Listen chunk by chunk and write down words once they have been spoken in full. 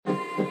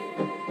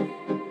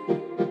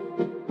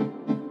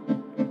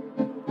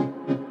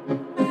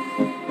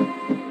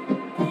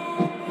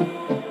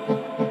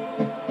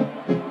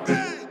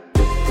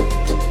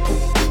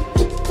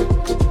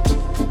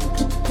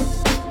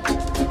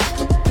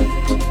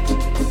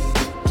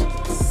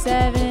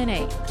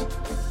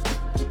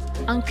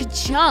Uncle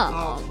Jumps.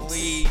 Oh,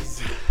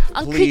 please.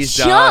 Uncle Please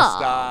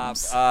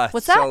Jumps. stop.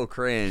 What's So that?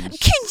 cringe.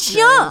 Uncle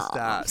Stop.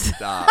 Jumps.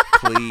 Stop.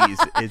 Please.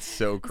 It's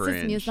so This is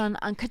cringe. news on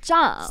Uncle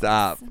Jumps.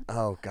 Stop.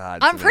 Oh,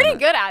 God. I'm pretty Savannah.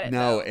 good at it,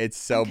 No, though. it's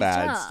so Uncle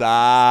bad. Jumps.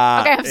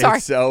 Stop. Okay, I'm sorry.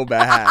 It's so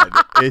bad.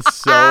 It's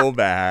so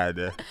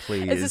bad.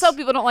 Please. Is this how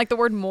people don't like the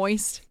word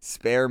moist?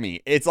 Spare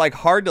me. It's like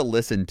hard to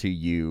listen to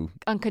you.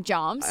 Uncle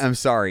Jumps. I'm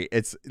sorry.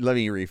 Let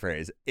me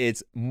rephrase.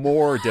 It's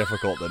more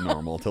difficult than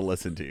normal to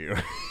listen to you.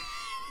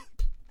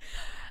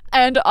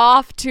 And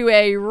off to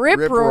a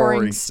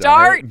rip-roaring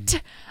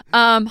start.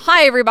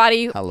 Hi,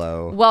 everybody.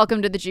 Hello.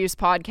 Welcome to the Juice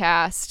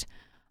Podcast.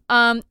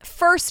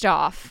 First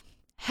off,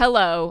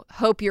 hello.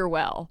 Hope you're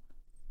well.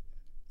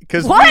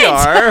 Because we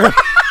What?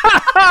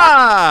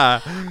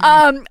 are.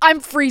 I'm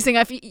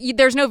freezing.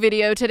 There's no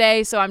video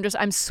today, so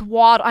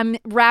I'm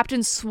wrapped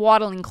in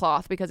swaddling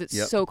cloth because it's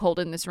Yep. so cold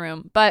in this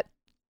room. But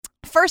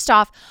first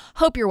off,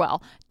 hope you're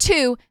well.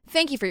 2,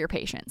 thank you for your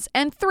patience.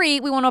 And 3,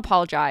 we want to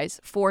apologize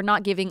for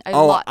not giving a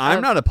lot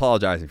I'm not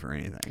apologizing for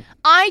anything.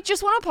 I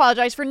just want to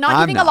apologize for not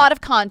I'm giving not. a lot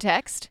of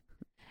context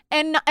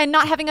and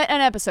not having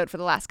an episode for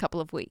the last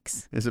couple of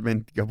weeks. Has it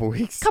been a couple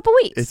weeks? Couple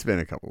weeks. It's been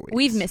a couple weeks.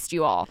 We've missed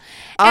you all.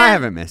 I And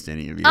haven't missed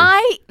any of you.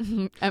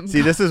 I'm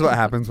See, this is what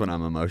happens when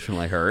I'm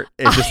emotionally hurt.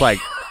 It's just like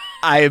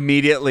I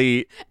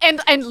immediately.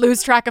 and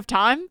lose track of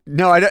time.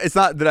 No, it's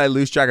not that I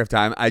lose track of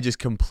time. I just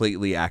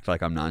completely act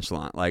like I'm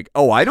nonchalant. Like,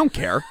 oh, I don't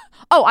care.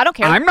 Oh, I don't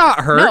care. I'm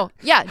not hurt. No,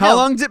 yeah, How no.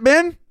 long's it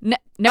been? Never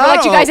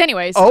liked you Oh. guys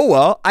anyways. Oh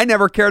well, I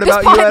never cared this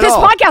about you at this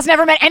all. podcast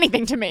never meant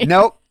anything to me.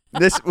 Nope.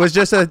 This was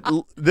just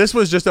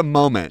a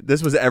moment.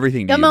 This was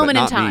everything to A you, moment but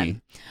in not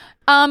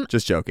time. me.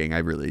 Just joking. I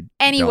really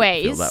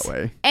Anyways, don't feel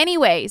that way.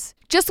 Anyways,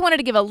 just wanted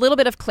to give a little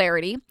bit of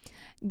clarity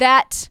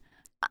that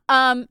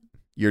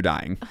You're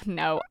dying.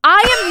 no,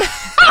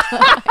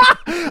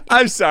 I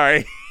I'm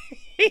sorry.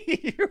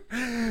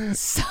 am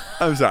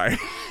I'm sorry.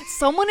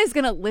 someone is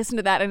going to listen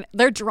to that and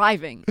they're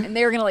driving and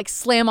they're going to like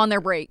slam on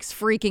their brakes,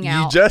 freaking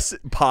out. You just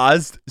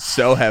paused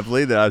so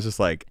heavily that I was just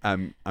like,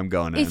 I'm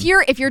going in. If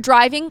you're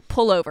driving,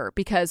 pull over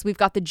because we've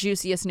got the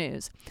juiciest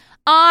news.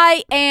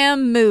 I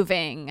am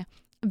moving.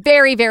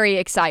 Very, very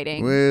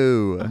exciting.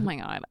 Woo. Oh my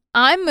God.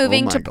 I'm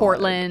moving my to God.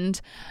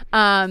 Portland.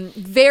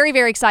 Very,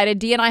 very excited.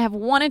 Dee and I have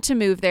wanted to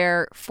move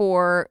there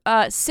for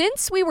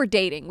since we were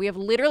dating. We have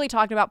literally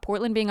talked about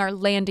Portland being our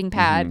landing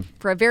pad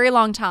for a very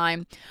long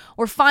time.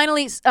 We're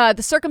finally,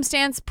 the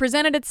circumstance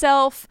presented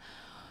itself,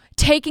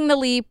 taking the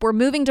leap. We're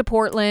moving to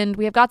Portland.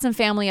 We have got some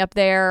family up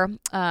there.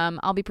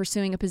 I'll be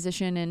pursuing a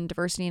position in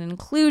diversity and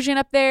inclusion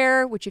up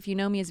there, which if you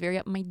know me is very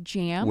up my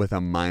jam. With a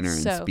minor in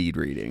So- speed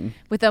reading.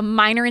 With a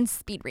minor in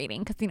speed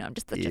reading because, I'm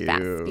just such a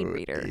fast speed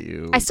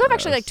reader. I still have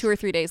actually like 2 or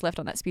 3 days left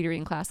on that speed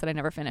reading class that I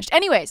never finished.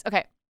 Anyways,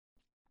 okay.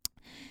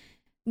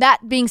 That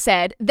being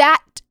said,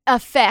 that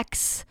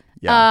affects...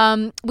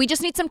 Yeah. we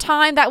just need some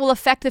time that will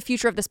affect the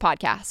future of this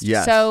podcast.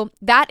 Yes. So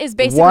that is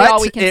basically What?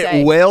 all we can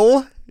say. It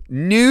will?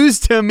 News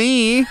to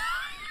me.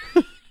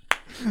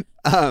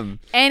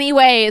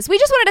 Anyways, we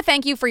just wanted to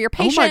thank you for your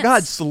patience. Oh my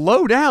God,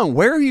 slow down.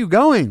 Where are you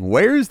going?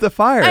 Where's the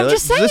fire? I'm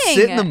Let's just Just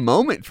sit in the saying.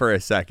 moment for a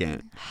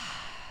second.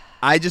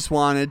 I just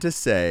wanted to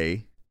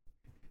say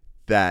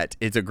that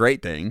it's a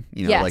great thing.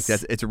 Yes.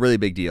 It's a really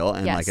big deal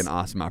and like Yes. an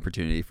awesome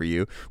opportunity for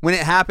you. When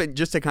it happened,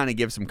 just to kind of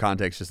give some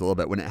context just a little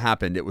bit, when it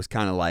happened, it was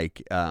kind of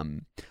like a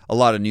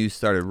lot of news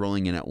started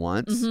rolling in at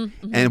once.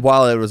 And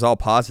while it was all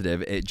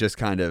positive, it just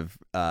kind of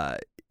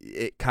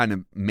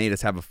made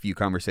us have a few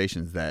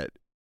conversations that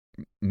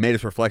made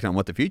us reflect on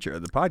what the future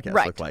of the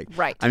podcast looked like.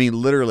 Right. I mean,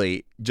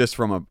 literally, just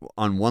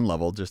on one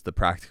level, just the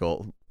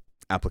practical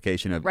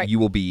application of Right. you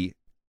will be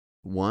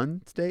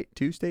 1 state,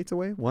 2 states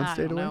away, one I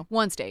state don't away. know.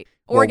 1 state.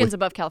 Well, Oregon's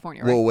above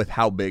California, right? Well, with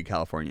how big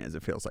California is,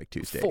 it feels like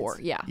 2 states. 4,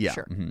 yeah,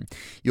 sure.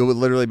 You'll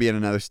literally be in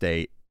another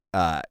state.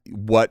 How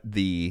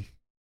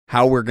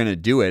we're gonna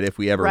do it if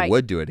we ever Right.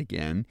 would do it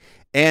again,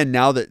 and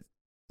now that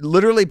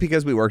literally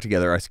because we work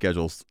together, our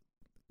schedules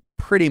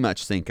pretty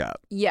much sync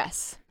up,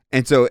 Yes.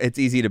 and so it's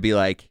easy to be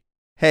like,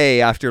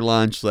 "Hey, after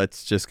lunch,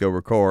 let's just go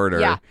record or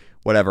Yeah.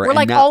 whatever." We're And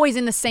like now- always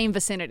in the same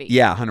vicinity.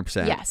 yeah,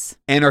 100%. Yes.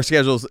 And our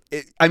schedules,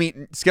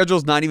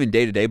 schedules not even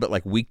day to day, but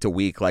like week to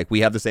week. Like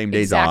we have the same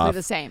days Exactly off.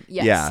 the same.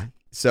 Yes. Yeah.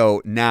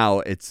 So now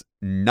it's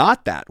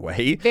not that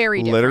way. Very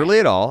different. Literally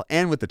at all.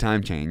 And with the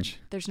time change.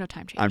 There's no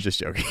time change. I'm just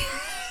joking.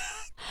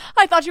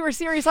 I thought you were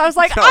serious. I was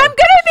like, No. I'm gonna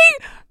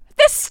be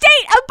the state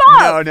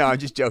above. No, I'm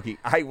just joking.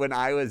 When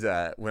I was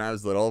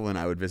little, when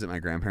I would visit my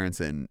grandparents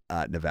in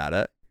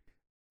Nevada,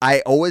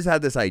 I always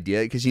had this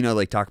idea because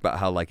talk about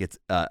how like it's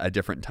a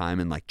different time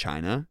in like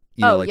China.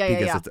 Because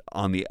it's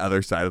on the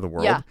other side of the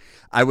world. Yeah.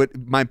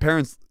 My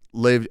parents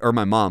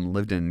my mom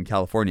lived in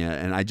California,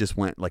 and I just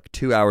went like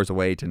 2 hours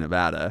away to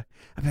Nevada.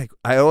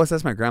 I always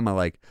ask my grandma,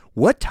 like,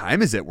 what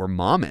time is it where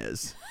mom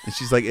is? And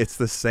she's like, it's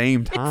the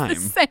same time.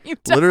 It's the same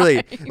time.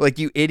 Literally, like,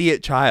 you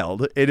idiot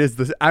child. It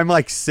is I'm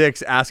like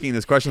 6 asking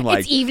this question, like,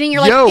 it's evening.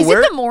 You're yo, like, is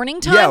where- it the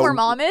morning time where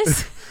mom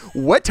is?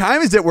 What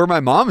time is it where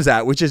my mom is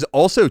at? Which is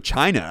also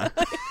China.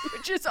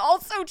 Which is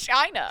also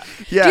China.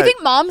 Yeah. Do you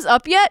think mom's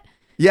up yet?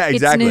 Yeah,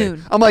 exactly. It's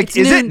noon. I'm like, It's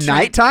is noon, it Trent.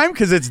 nighttime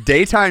because it's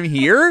daytime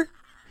here?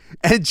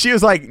 And she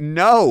was like,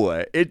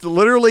 no, it's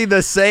literally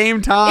the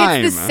same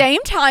time. It's the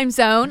same time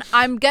zone.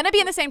 I'm going to be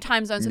in the same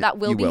time zone, so that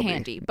will You be will be.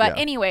 handy. But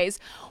Yeah. anyways,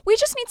 we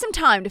just need some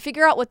time to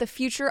figure out what the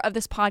future of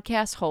this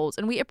podcast holds,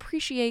 and we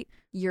appreciate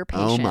your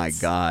patience. Oh my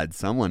God.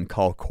 Someone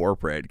call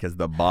corporate because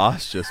the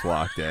boss just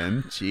walked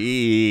in.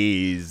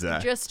 Jeez.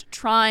 Just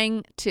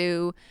trying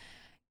to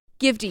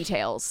give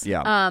details.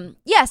 Yeah.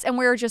 Yes, and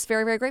we're just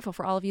very, very grateful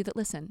for all of you that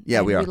listen. Yeah,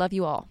 And we are. We love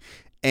you all.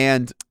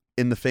 And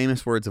in the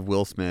famous words of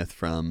Will Smith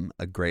from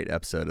a great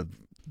episode of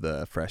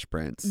The Fresh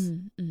Prince,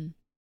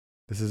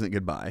 this isn't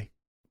goodbye.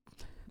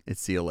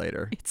 It's see you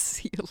later. It's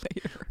see you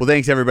later. Well,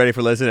 thanks everybody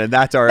for listening.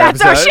 That's our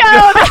That's episode.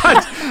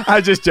 our show. I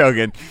was just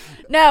joking.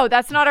 No,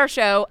 that's not our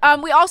show.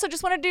 We also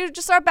just want to do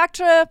just our back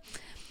to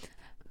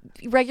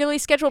regularly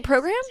scheduled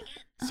program.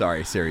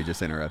 Sorry, Siri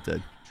just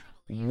interrupted.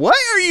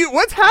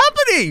 What's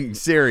happening,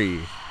 Siri?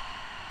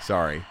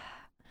 Sorry.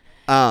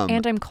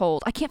 And I'm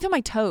cold. I can't feel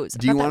my toes.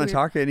 Do you want to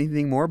talk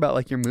anything more about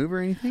like your move or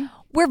anything?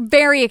 We're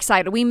very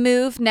excited. We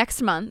move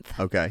next month.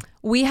 Okay.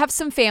 We have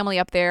some family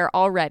up there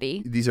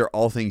already. These are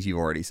all things you've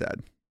already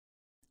said.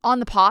 On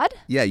the pod?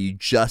 Yeah, you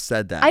just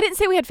said that. I didn't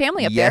say we had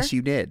family up there. Yes,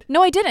 you did.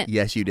 No, I didn't.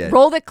 Yes, you did.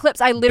 Roll the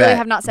clips. I literally Bet.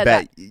 have not said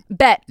Bet. that.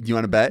 Bet. Do you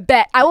want to bet?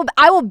 Bet. I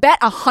will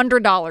bet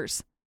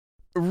 $100.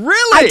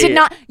 Really? I did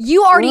not.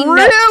 You already know.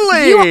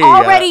 Really? You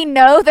already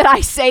know that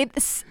I say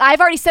this. I've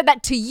already said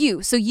that to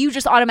you, so you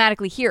just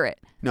automatically hear it.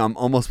 No, I'm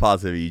almost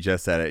positive you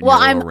just said it. in Well,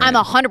 your I'm little rant.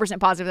 100%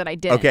 positive that I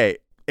did. Okay,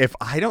 if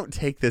I don't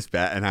take this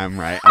bet and I'm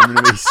right, I'm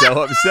gonna be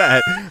so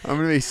upset. I'm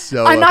gonna be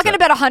so. I'm not upset. going to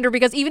bet 100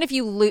 because even if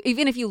you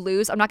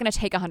lose, I'm not going to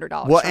take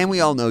 $100. Well, and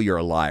we all know you're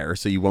a liar,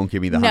 so you won't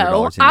give me the $100. No,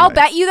 anyway. I'll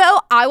bet you though.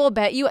 I will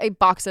bet you a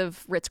box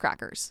of Ritz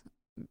crackers.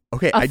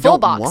 Okay, a I full don't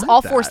box, want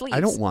all that. 4 sleeves.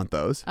 I don't want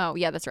those. Oh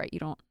yeah, that's right. You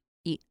don't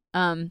eat.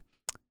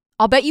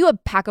 I'll bet you a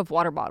pack of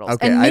water bottles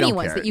Okay, and I mini don't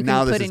ones care. that you can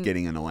now put this in. is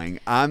getting annoying.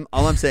 All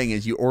I'm saying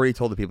is you already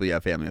told the people you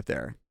have family up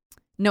there.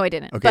 No, I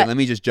didn't. Okay, But let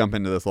me just jump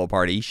into this little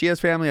party. She has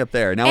family up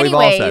there. Now we've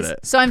all said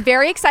it. So I'm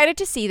very excited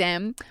to see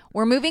them.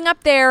 We're moving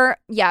up there,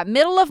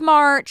 middle of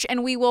March,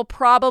 and we will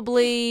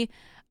probably,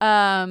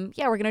 we're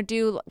gonna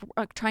do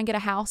try and get a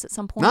house at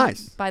some point.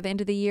 Nice. By the end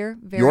of the year.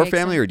 Very Your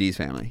family excited. or Dee's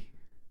family?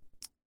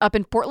 Up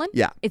in Portland?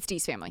 Yeah. It's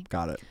Dee's family,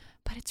 Got it.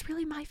 but it's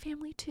really my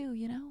family too.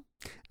 You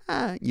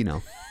know. You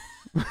know.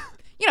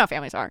 You know how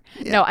families are.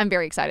 Yeah. No, I'm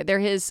very excited. They're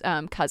his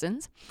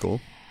cousins.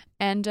 Cool.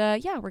 And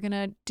we're going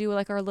to do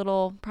like our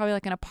little, probably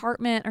like an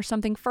apartment or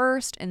something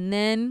first and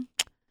then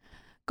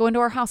go into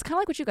our house. Kind of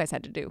like what you guys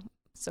had to do.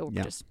 So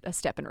Yeah. just a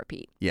step and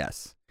repeat.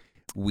 Yes.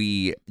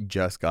 We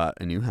just got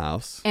a new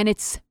house. And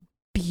it's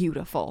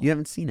beautiful. You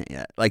haven't seen it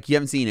yet. Like, you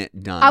haven't seen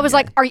it done I was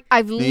yet. like,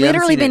 I've No, you haven't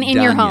literally seen been it in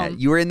your done home. yet.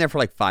 You were in there for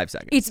like 5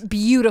 seconds. It's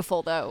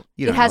beautiful though.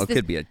 You don't it has know. It this,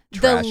 could be a the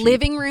trashy.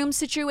 living room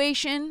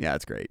situation Yeah,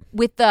 it's great.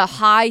 with the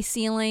high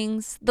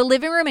ceilings. The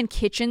living room and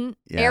kitchen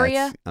Yeah,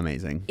 area it's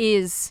amazing.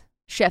 is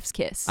chef's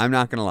kiss. I'm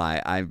not gonna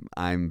lie.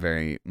 I'm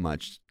very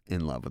much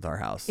in love with our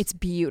house. It's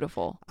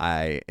beautiful.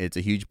 It's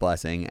a huge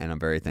blessing, and I'm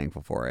very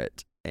thankful for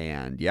it.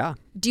 And yeah,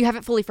 Do you have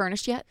it fully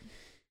furnished yet?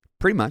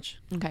 pretty much.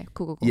 Okay,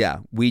 cool. Yeah,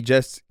 we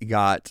just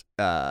got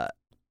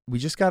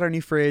our new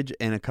fridge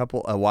and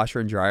a washer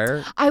and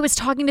dryer. I was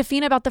talking to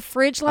Fina about the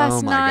fridge last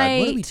oh my night. god,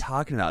 what are we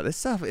talking about? This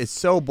stuff is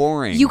so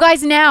boring. You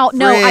guys now, fridge,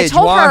 no, I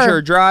told washer,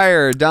 her.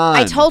 dryer, done.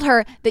 I told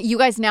her that you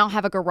guys now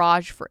have a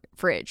garage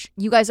fridge.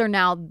 You guys are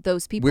now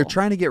those people. We're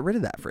trying to get rid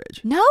of that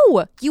fridge.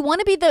 No, you want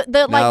to be the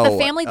No,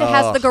 family that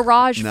has the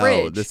garage no,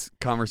 fridge. this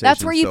conversation.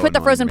 That's where you put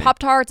the frozen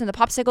Pop-Tarts and the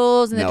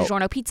popsicles and the No.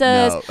 DiGiorno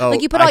pizzas. No. Oh,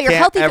 like you put all I your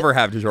can't healthy ever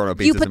have DiGiorno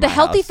pizzas You put in the my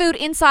healthy house. food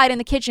inside in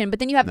the kitchen, but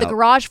then you have the No.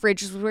 garage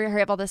fridge where you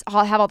have all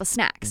the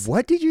snacks.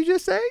 What did you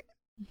just say?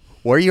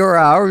 Where you're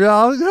out?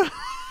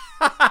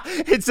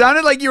 It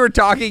sounded like you were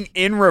talking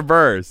in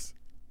reverse.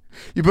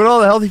 You put all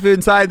the healthy food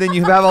inside, then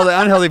you have all the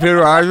unhealthy food.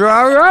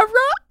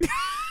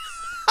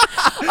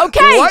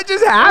 Okay. What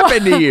just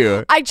happened to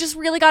you? I just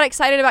really got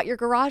excited about your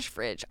garage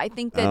fridge. I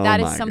think that that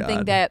is my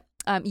something God.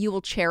 that you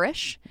will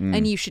cherish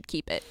and you should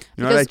keep it.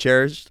 You know what I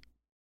cherished?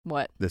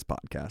 What? This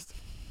podcast.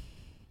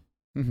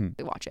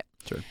 Mm-hmm. Watch it.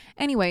 Sure.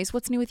 Anyways,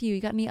 what's new with you?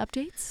 You got any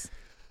updates?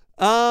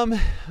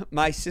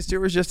 My sister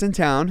was just in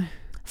town.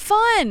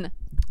 Fun.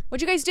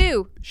 What'd you guys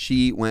do?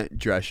 She went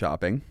dress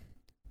shopping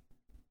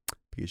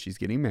because she's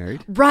getting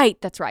married. Right.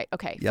 That's right.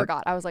 Okay. Yep.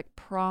 Forgot. I was like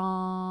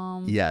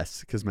prom.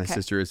 Yes, because my Okay.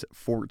 sister is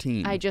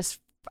 14.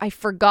 I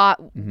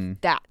forgot Mhm.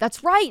 that.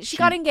 That's right. She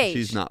got engaged.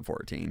 She's not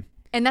 14.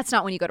 And that's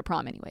not when you go to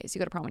prom anyways. You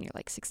go to prom when you're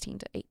like 16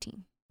 to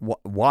 18.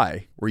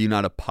 Why? Were you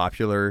not a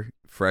popular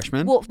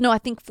freshman? Well, no, I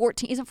think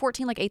 14. Isn't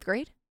 14 like 8th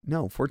grade?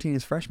 No, 14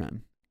 is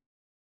freshman.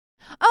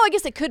 Oh, I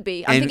guess it could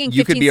be. I'm And thinking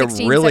you 15, could be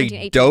 16, a really 17,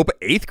 18. dope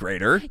 8th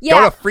grader. Yeah.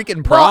 Go to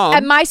freaking prom. Well,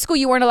 at my school,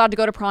 you weren't allowed to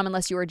go to prom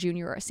unless you were a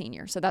junior or a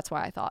senior. So that's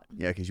why I thought.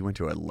 Yeah, because you went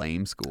to a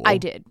lame school. I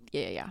did.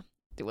 Yeah.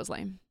 It was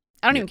lame.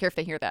 I don't even care if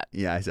they hear that.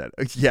 Yeah, I said,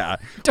 yeah.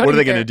 Don't What are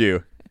they even going to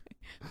do?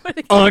 What are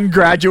they gonna-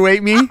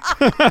 Ungraduate me?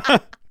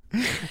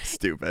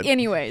 Stupid.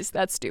 Anyways,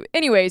 that's stupid.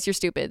 Anyways, you're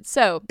stupid.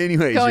 So,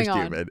 Anyways, going you're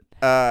on. stupid.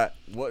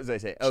 What was I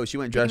say? Oh, she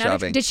went dress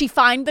shopping. Did she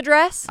find the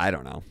dress? I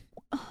don't know.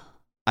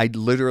 I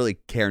literally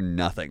care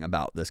nothing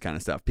about this kind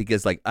of stuff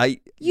because, like,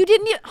 You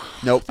didn't even.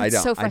 Nope, I It's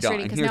don't. so I don't.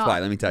 frustrating And 'cause here's now- why.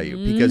 Let me tell you.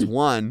 Because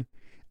one,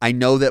 I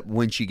know that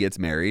when she gets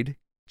married,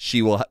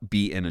 she will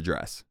be in a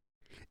dress.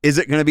 Is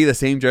it going to be the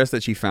same dress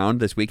that she found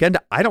this weekend?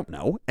 I don't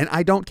know, and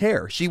I don't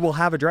care. She will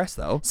have a dress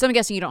though. So I'm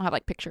guessing you don't have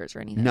like pictures or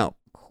anything. No,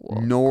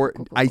 Cool. nor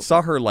Cool. I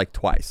saw her like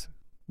twice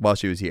while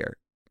she was here,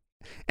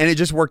 and it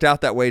just worked out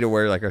that way to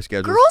where like our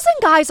schedule. Girls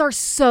and guys are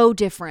so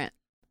different.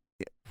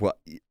 Well,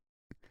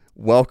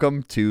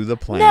 welcome to the No,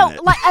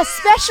 planet. like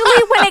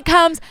especially when it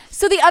comes.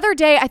 So the other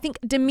day, I think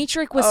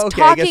Demetric was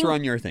okay, talking. I guess we're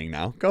on your thing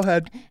now. Go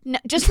ahead. No,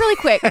 just really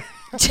quick,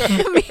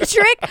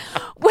 Demetric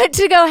went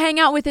to go hang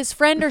out with his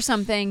friend or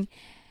something,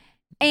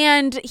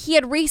 and he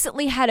had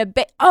recently had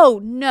a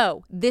Oh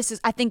no,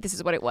 I think this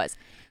is what it was.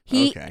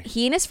 He and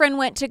his friend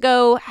went to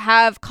go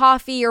have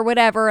coffee or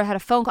whatever. Had a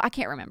phone call. I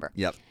can't remember.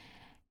 Yep.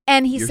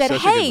 And he You're said,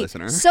 such a good "Hey,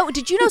 listener. so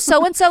did you know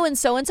so and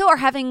so are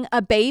having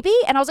a baby?"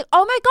 And I was like,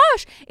 "Oh my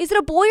gosh, is it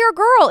a boy or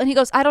girl?" And he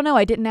goes, "I don't know.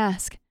 I didn't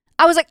ask."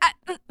 I was like,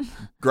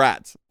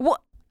 Grats.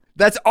 "What?"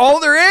 That's all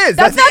there is.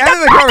 That's the not end the of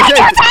the part that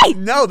conversation. you're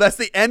saying. No, that's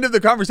the end of the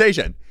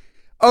conversation.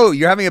 Oh,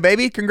 you're having a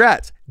baby?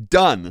 Congrats.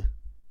 Done.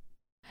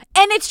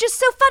 And it's just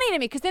so funny to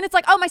me because then it's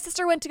like, "Oh, my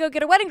sister went to go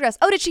get a wedding dress.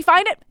 Oh, did she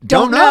find it?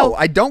 Don't know.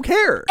 I don't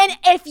care. And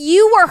if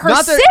you were her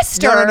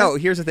sister, No.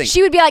 Here's the thing.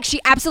 she would be like, "She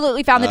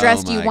absolutely found the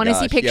dress. Do you my want to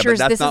see gosh. Yeah, pictures?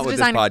 but that's This not is the what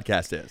designer."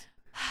 this podcast is.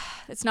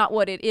 It's not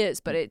what it is,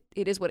 but it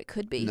is what it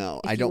could be.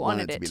 No, if I you don't want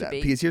wanted it to be that.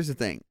 be. Because here's the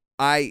thing.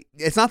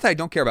 It's not that I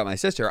don't care about my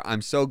sister.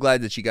 I'm so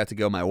glad that she got to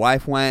go. My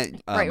wife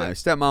went. Right. My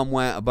stepmom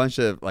went. A bunch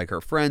of like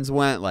her friends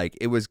went. Like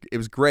it was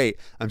great.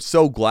 I'm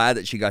so glad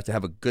that she got to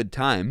have a good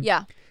time.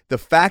 Yeah. The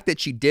fact that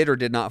she did or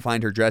did not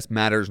find her dress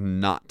matters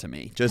not to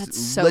me. Just That's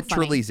so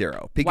literally funny.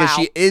 zero. Because Wow.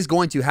 she is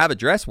going to have a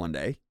dress one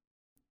day.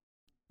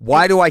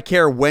 Why do I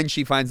care when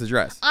she finds the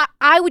dress?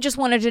 I would just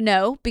wanted to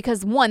know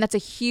because one, that's a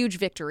huge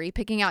victory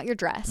picking out your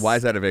dress. Why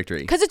is that a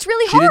victory? Because it's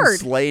really She didn't hard.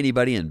 slay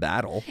anybody in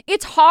battle.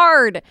 It's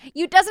hard.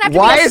 You doesn't have to.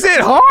 Why is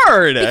it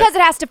hard? Because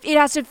it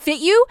has to fit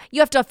you. You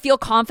have to feel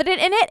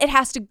confident in it. It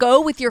has to go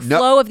with your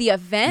flow of the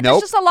event. Nope.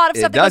 There's just a lot of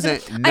stuff It that doesn't.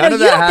 goes in. None I know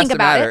of you that don't has think to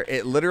about matter. it.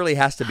 It literally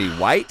has to be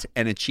white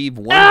and achieve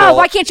one Oh, goal.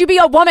 why can't you be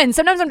a woman?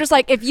 Sometimes I'm just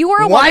like, if you were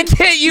a Why woman.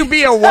 can't you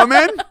be a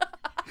woman?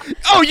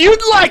 Oh,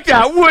 you'd like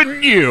that,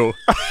 wouldn't you?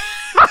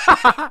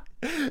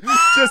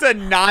 Just a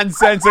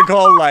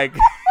nonsensical like.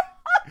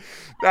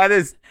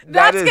 That's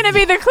going to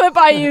be the clip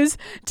I use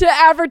to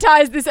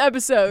advertise this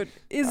episode.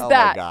 Oh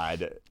that my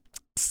God.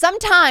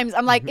 sometimes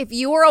I'm like, if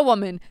you were a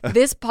woman,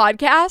 this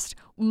podcast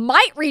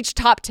might reach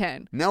top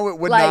 10. No, it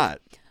would Like,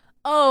 not.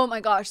 Oh my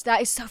gosh,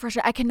 that is so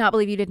frustrating. I cannot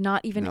believe you did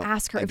not even No,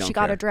 ask her I if she don't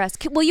got care. a dress.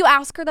 Will you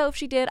ask her though if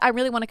she did? I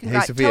really want to Hey,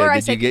 congratulate Sophia, her.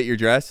 did you get your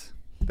dress?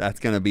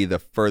 That's going to be the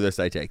furthest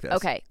I take this.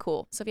 Okay,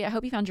 cool. Sophia, I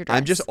hope you found your dress.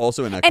 I'm just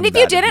also in a And if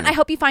you combative didn't, mood. I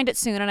hope you find it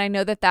soon. And I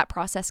know that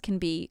process can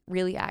be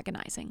really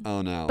agonizing,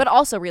 Oh, no. but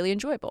also really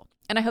enjoyable.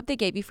 And I hope they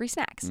gave you free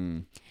snacks.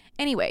 Mm.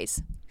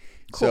 Anyways,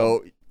 cool.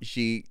 So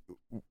she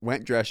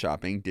went dress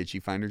shopping. Did she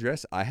find her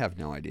dress? I have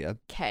no idea.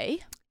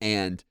 Okay.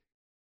 And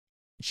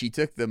she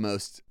took the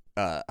most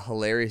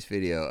hilarious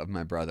video of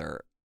my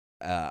brother.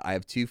 I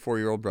have two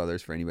 4-year-old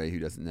brothers, for anybody who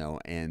doesn't know,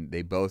 and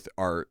they both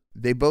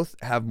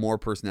have more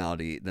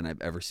personality than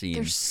I've ever seen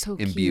They're so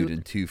imbued cute.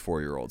 in two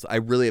 4-year-olds. I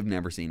really have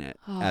never seen it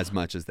as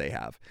much as they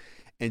have.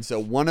 And so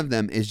one of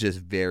them is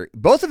just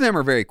both of them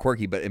are very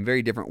quirky, but in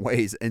very different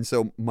ways. And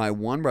so my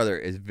one brother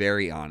is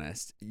very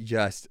honest,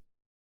 just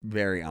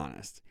very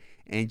honest.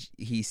 And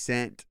she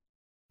sent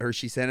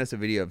us a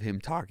video of him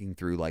talking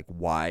through like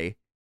why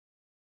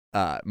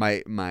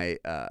my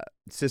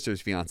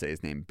sister's fiance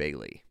is named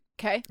Bailey.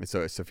 Okay.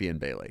 So it's Sophia and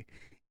Bailey.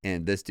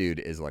 And this dude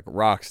is like a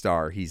rock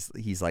star. He's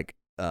like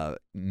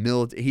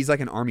he's like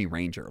an army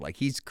ranger. Like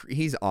he's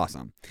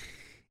awesome.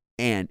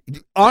 And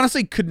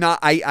honestly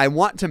I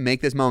want to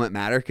make this moment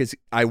matter because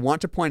I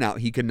want to point out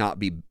he could not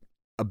be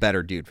a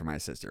better dude for my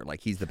sister.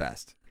 Like he's the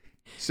best.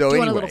 So Do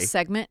you anyway, want a little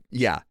segment?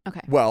 yeah.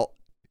 Okay. Well,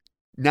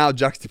 now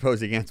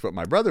juxtaposed against what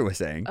my brother was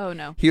saying. Oh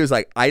no. He was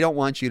like, I don't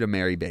want you to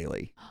marry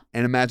Bailey.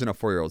 And imagine a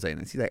 4-year-old saying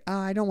this. He's like,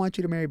 I don't want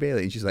you to marry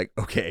Bailey. And she's like,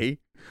 okay,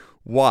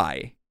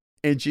 why?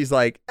 And she's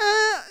like,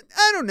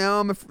 I don't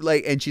know.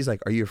 And she's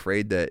like, are you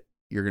afraid that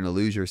you're going to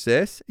lose your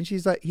sis? And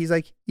he's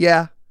like,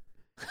 yeah.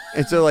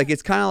 And so like,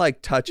 it's kind of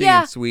like touching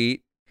Yeah. and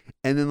sweet.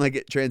 And then like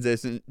it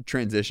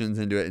transitions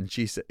into it. And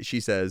she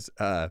says,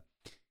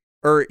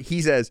 or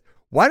he says,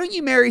 why don't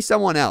you marry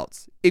someone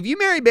else? If you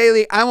marry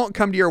Bailey, I won't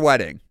come to your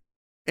wedding.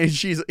 And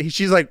she's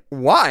like,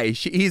 why?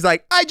 He's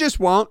like, I just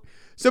won't.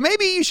 So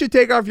maybe you should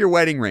take off your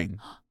wedding ring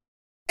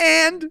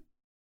and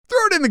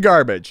throw it in the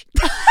garbage.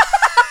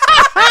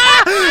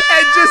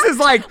 And just is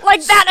like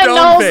that stone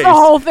annuls faced. the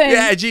whole thing.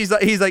 Yeah, and he's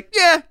like,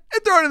 yeah,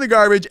 and throw it in the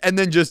garbage, and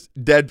then just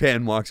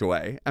deadpan walks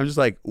away. I'm just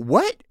like,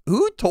 what?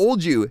 Who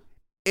told you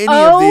any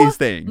of these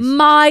things?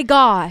 My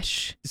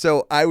gosh.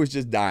 So I was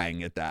just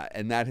dying at that,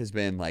 and that has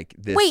been like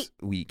this Wait,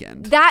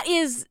 weekend. That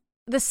is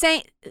The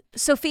same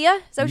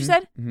Sophia, is that what you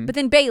said? But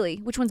then Bailey.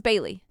 Which one's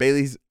Bailey?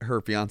 Bailey's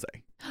her fiance.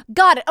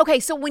 Got it. Okay,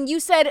 so when you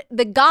said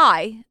the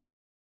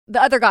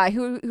other guy,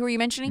 who were you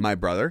mentioning? My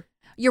brother.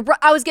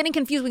 I was getting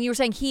confused when you were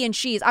saying he and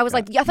she's. I was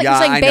like, I thought you were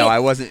saying I know. I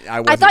wasn't.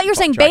 I thought you were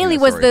saying Bailey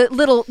was the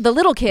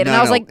little kid, and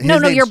I was like, no,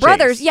 your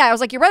brother's. Chase. Yeah, I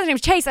was like, your brother's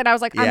name's Chase, and I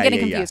was like, I'm getting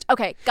confused. Yeah.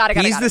 Okay, got it.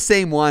 He's the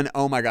same one.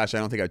 Oh my gosh, I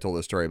don't think I told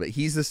this story, but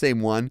he's the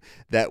same one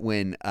that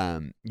when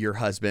your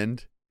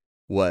husband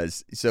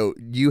was. So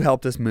you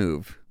helped us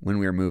move when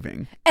we were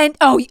moving, and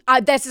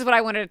this is what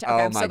I wanted to.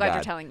 Okay, I'm so glad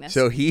you're telling this.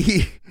 So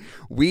you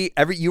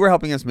were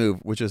helping us move,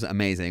 which was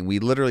amazing. We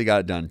literally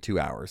got it done in 2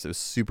 hours. It was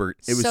super.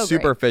 It was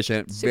super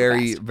efficient,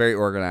 very very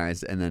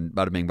organized, and then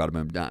bada bing, bada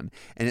boom, done.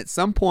 And at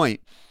some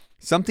point,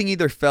 something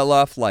either fell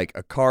off like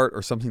a cart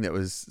or something that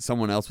was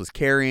someone else was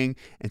carrying,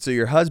 and so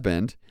your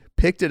husband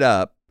picked it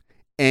up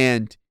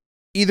and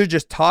either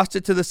just tossed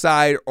it to the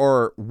side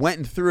or went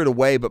and threw it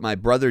away, but my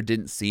brother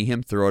didn't see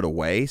him throw it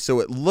away. So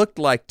it looked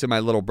like to my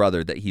little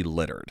brother that he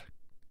littered.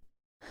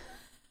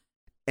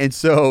 And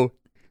so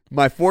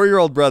my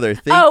 4-year-old brother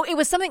it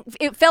was something,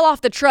 it fell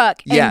off the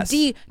truck and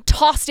Dee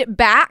tossed it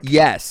back.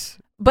 Yes.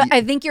 But I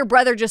think your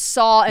brother just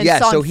saw him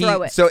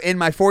throw it. So in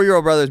my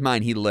 4-year-old brother's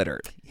mind, he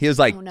littered. He was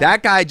like,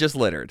 that guy just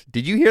littered.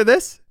 Did you hear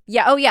this?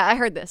 Yeah. Oh yeah, I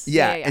heard this.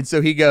 Yeah. And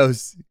so he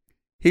goes,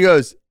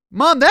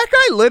 Mom, that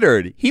guy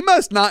littered. He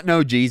must not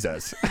know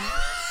Jesus.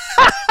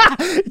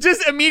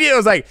 Just immediately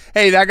was like,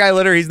 hey, that guy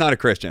littered. He's not a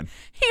Christian.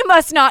 He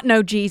must not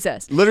know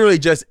Jesus. Literally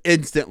just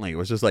instantly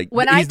was just like,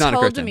 when he's not a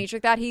Christian. When I told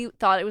Demetric that, he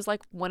thought it was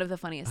like one of the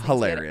funniest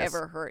things he had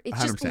ever heard. It's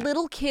 100%. Just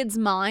little kids'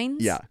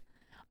 minds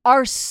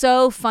are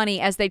so funny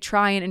as they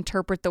try and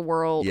interpret the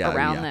world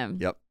around them.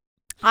 Yep.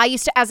 I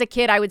used to, as a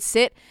kid, I would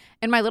sit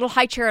in my little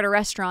high chair at a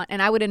restaurant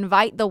and I would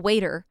invite the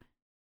waiter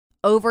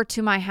over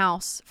to my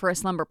house for a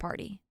slumber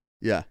party.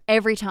 Yeah.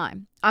 Every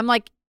time. I'm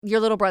like your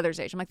little brother's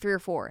age. I'm like 3 or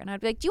 4. And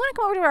I'd be like, do you want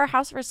to come over to our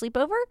house for a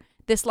sleepover?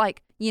 This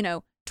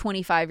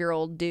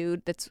 25-year-old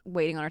dude that's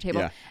waiting on our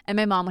table. Yeah. And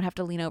my mom would have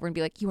to lean over and be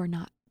like, you are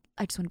not,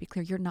 I just want to be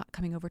clear, you're not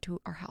coming over to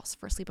our house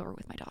for a sleepover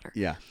with my daughter.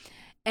 Yeah.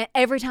 And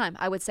every time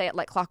I would say it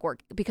like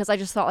clockwork because I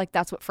just thought like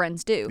that's what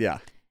friends do. Yeah.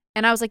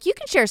 And I was like, you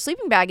can share a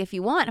sleeping bag if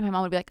you want. And my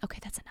mom would be like, okay,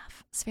 that's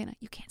enough. Savannah,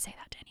 you can't say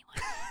that to anyone.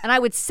 And I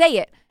would say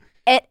it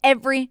at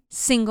every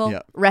single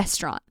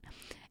restaurant.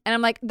 And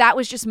I'm like, that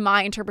was just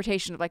my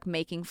interpretation of like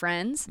making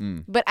friends.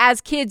 But as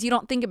kids, you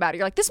don't think about it.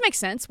 You're like, this makes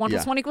sense. 1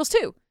 + 1 =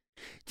 2.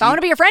 If I want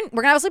to be your friend,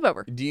 we're gonna have a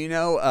sleepover. Do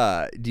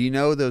you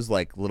know those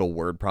like little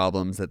word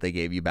problems that they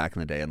gave you back in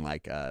the day in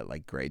like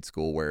grade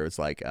school where it was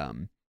like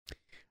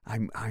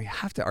I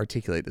have to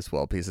articulate this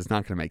well because it's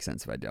not gonna make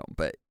sense if I don't.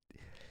 But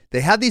they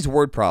had these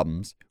word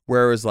problems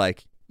where it was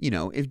like,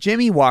 if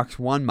Jimmy walks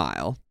 1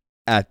 mile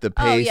at the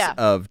pace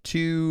of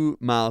 2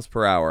 miles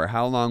per hour,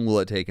 how long will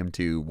it take him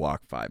to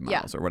walk 5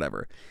 miles or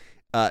whatever?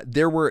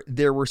 There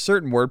were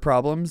certain word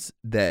problems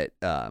that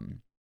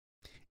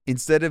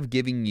instead of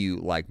giving you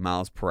like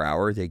miles per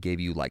hour, they gave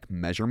you like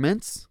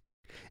measurements.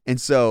 And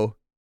so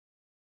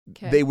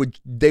they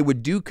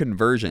would do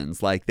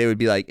conversions. Like they would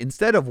be like,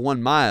 instead of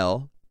 1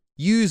 mile,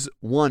 use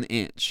 1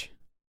 inch.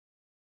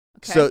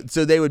 Okay.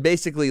 So they would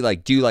basically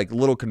like do like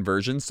little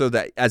conversions so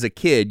that as a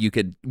kid you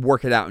could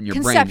work it out in your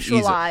brain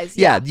easier. Conceptualize.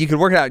 Yeah, you could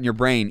work it out in your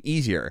brain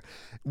easier.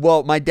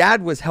 Well, my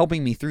dad was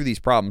helping me through these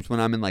problems when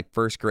I'm in like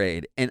 1st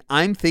grade, and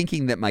I'm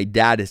thinking that my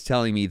dad is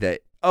telling me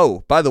that,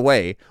 oh, by the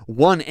way,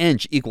 1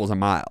 inch equals a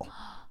mile.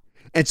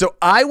 And so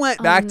I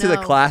went back to the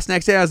class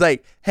next day and I was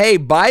like, hey,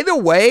 by the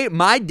way,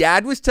 my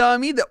dad was telling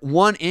me that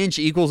 1 inch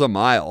equals a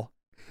mile.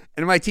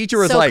 And my teacher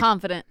was like,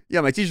 confident.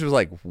 Yeah, my teacher was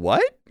like,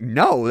 what?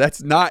 No,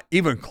 that's not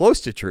even close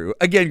to true.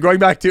 Again, going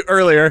back to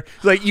earlier,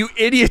 like, you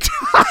idiot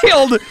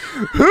child,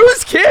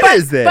 whose kid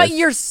is this? But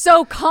you're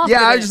so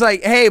confident. Yeah, I was just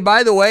like, hey,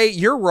 by the way,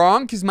 you're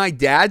wrong because my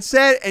dad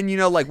said, and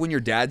like when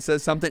your dad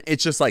says something,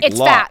 it's just like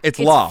law. Fact. It's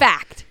law.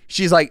 Fact.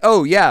 She's like,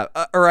 oh, yeah.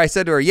 Or I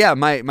said to her, yeah,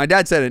 my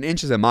dad said 1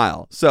 inch is a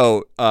mile.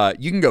 So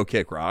you can go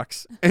kick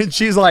rocks. And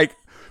she's like,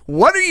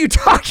 what are you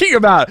talking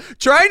about?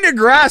 Trying to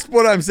grasp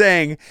what I'm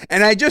saying.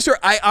 And I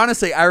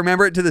honestly, I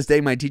remember it to this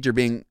day, my teacher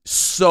being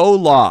so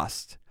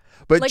lost,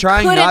 but like,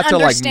 trying not to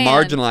like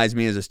marginalize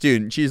me as a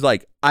student. She's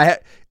like, I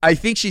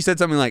think she said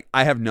something like,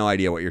 I have no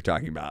idea what you're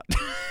talking about.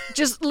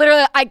 Just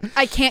literally,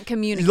 I can't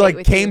communicate like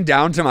with came you.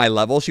 Down to my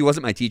level. She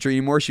wasn't my teacher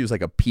anymore. She was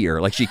like a peer.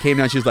 Like she came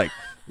down, she was like,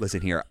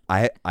 listen here,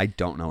 I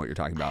don't know what you're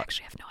talking about. I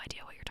actually have no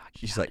idea what you're talking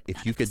She's about. like,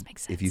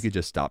 if you could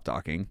just stop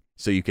talking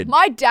so you could.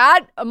 My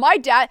dad,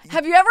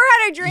 have you ever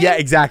had a dream? Yeah,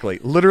 exactly.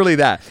 Literally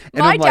that.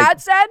 And my dad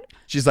said.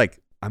 She's like,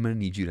 I'm going to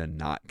need you to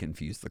not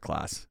confuse the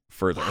class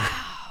further.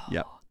 Wow.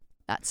 Yep.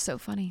 That's so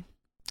funny.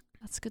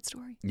 That's a good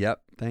story.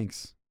 Yep.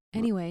 Thanks.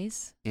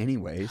 Anyways.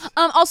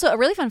 Also, a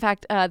really fun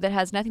fact that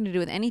has nothing to do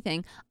with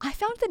anything. I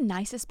found the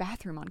nicest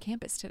bathroom on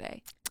campus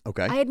today.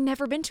 Okay. I had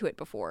never been to it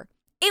before.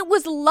 It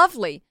was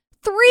lovely.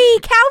 3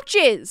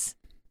 couches.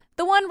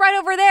 The one right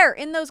over there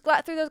in those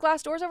through those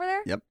glass doors over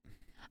there. Yep.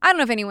 I don't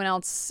know if anyone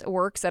else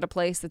works at a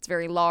place that's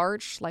very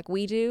large like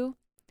we do.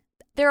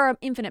 There are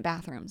infinite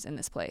bathrooms in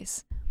this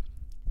place.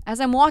 As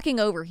I'm walking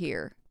over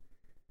here,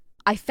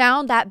 I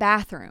found that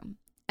bathroom,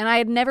 and I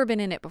had never been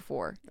in it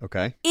before.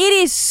 Okay. It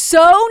is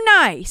so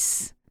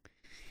nice.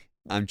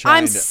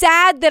 I'm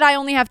sad that I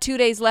only have 2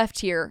 days left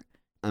here.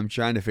 I'm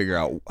trying to figure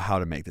out how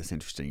to make this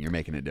interesting. You're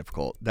making it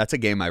difficult. That's a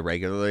game I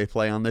regularly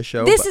play on this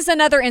show. This is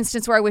another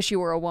instance where I wish you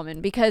were a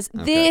woman, because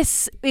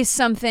this is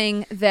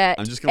something that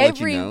I'm just going to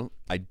let you know.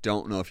 I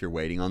don't know if you're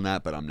waiting on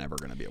that, but I'm never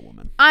going to be a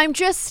woman. I'm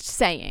just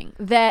saying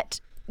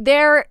that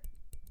there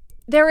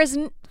is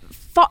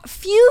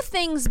few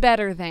things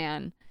better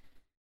than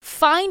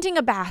finding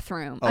a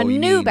bathroom, a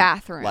new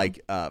bathroom.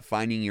 Like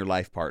finding your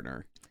life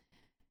partner.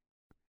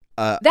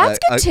 That's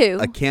good too.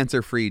 A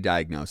cancer-free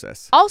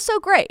diagnosis. Also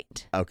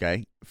great.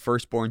 Okay.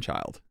 Firstborn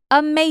child.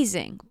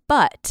 Amazing.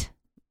 But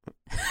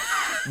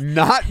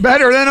not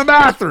better than a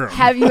bathroom.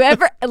 Have you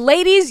ever,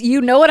 ladies,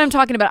 you know what I'm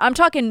talking about. I'm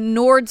talking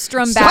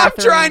Nordstrom bathroom. Stop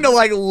trying to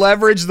like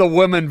leverage the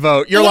women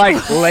vote. You're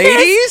like,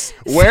 ladies,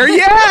 where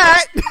you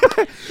at?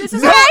 This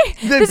is when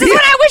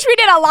I wish we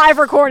did a live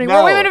recording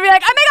where women would be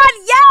like, oh my God,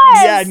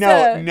 yes.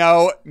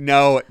 Yeah,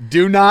 no.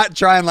 Do not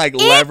try and like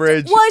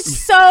leverage. It was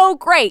so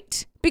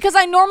great. Because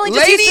I normally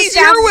just ladies,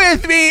 you're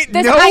with me.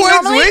 No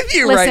one's with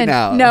you right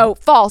now. No,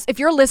 false. If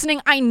you're listening,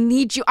 I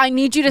need you. I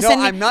need you to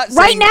send me. I'm not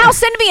right now,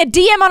 send me a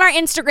DM on our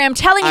Instagram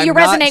telling you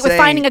resonate with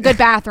finding a good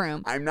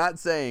bathroom. I'm not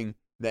saying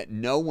that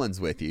no one's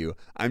with you.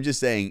 I'm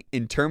just saying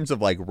in terms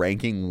of like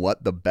ranking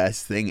what the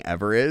best thing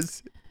ever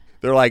is,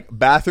 they're like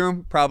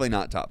bathroom, probably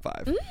not top 5.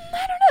 I don't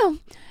know.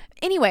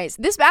 Anyways,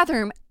 this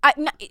bathroom,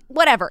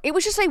 whatever. It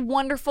was just a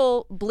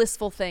wonderful,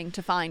 blissful thing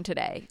to find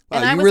today.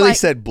 And you really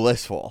said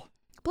blissful.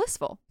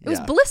 Blissful. It was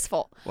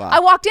blissful. Wow. I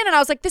walked in and I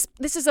was like,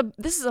 this is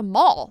a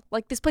mall.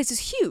 Like, this place is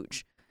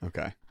huge.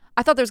 Okay.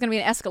 I thought there was going to be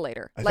an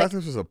escalator. I thought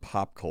this was a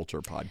pop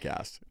culture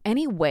podcast.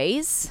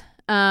 Anyways,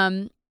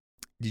 did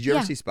you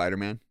ever see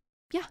Spider-Man?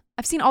 Yeah,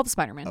 I've seen all the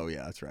Spider-Man. Oh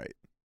yeah, that's right.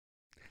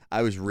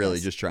 I was really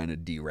just trying to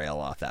derail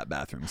off that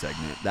bathroom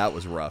segment. That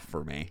was rough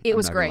for me. It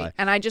was great,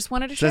 and I just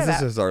wanted to share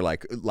that. This is our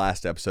like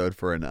last episode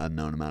for an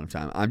unknown amount of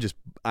time.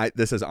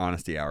 This is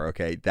honesty hour,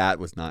 okay? That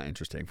was not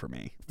interesting for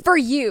me. For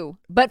you,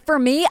 but for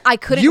me, I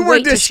couldn't. You were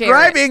wait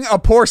describing a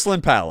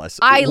porcelain palace.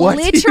 What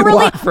literally. Do you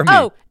want from me?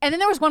 Oh, and then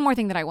there was one more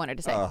thing that I wanted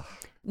to say.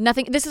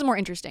 Nothing. This is more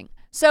interesting.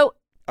 So.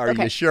 Are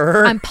you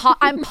sure? I'm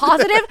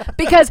positive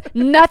because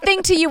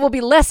nothing to you will be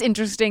less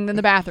interesting than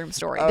the bathroom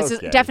story. Okay. This is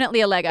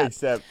definitely a leg up.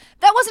 That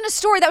wasn't a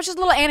story. That was just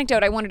a little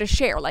anecdote I wanted to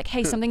share. Like,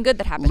 hey, something good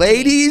that happened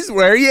Ladies, to me.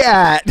 Where you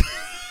at?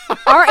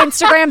 Our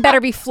Instagram better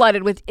be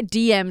flooded with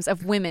DMs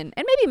of women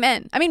and maybe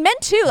men. I mean, men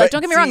too. Like,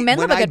 don't get me wrong. Men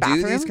love a good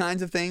bathroom. When I do these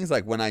kinds of things,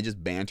 like when I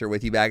just banter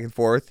with you back and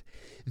forth,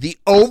 the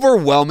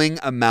overwhelming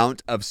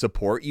amount of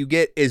support you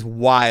get is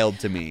wild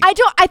to me.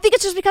 I think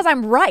it's just because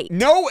I'm right.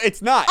 No,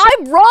 it's not.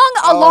 I'm wrong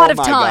a lot of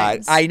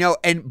times. God. I know.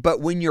 But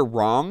when you're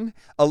wrong,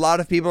 a lot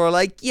of people are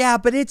like, yeah,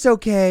 but it's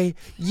okay.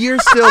 You're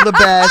still the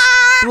best.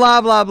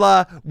 Blah, blah,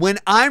 blah. When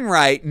I'm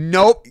right,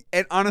 nope.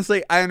 And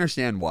honestly, I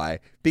understand why.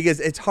 Because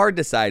it's hard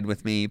to side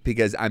with me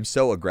because I'm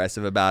so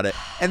aggressive about it.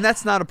 And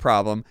that's not a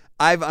problem.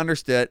 I've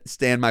understood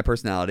my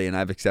personality and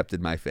I've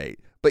accepted my fate.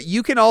 But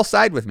you can all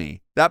side with me.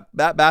 That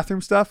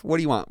bathroom stuff, what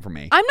do you want from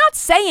me? I'm not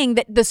saying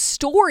that the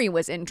story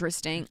was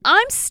interesting.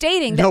 I'm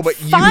stating that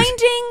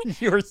finding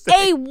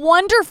a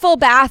wonderful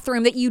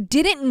bathroom that you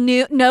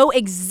didn't know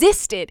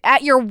existed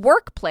at your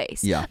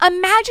workplace. Yeah.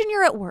 Imagine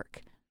you're at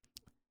work.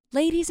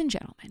 Ladies and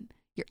gentlemen,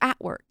 you're at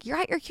work. You're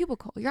at your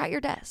cubicle. You're at your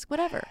desk,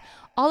 whatever.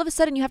 All of a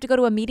sudden, you have to go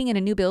to a meeting in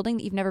a new building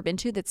that you've never been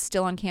to that's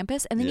still on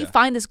campus. And then you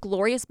find this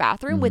glorious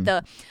bathroom with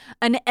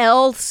an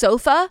L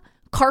sofa,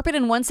 carpet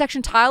in one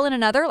section, tile in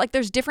another. Like,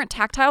 there's different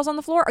tactiles on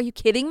the floor. Are you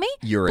kidding me?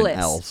 You're Bliss. an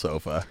L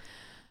sofa.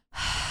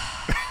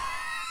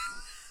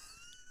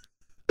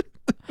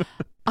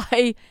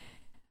 I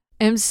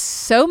am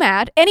so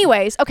mad.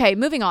 Anyways, okay,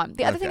 moving on.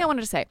 The other thing I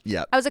wanted to say.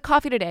 Yeah. I was at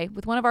coffee today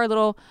with one of our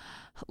little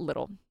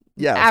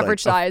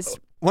average size.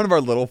 One of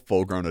our little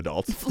full-grown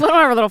adults. One of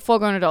our little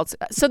full-grown adults.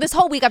 So this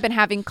whole week I've been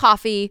having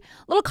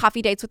little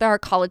coffee dates with our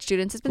college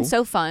students. It's been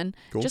so fun.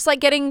 Cool. Just like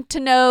getting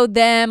to know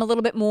them a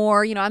little bit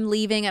more. You know, I'm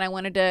leaving and I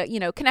wanted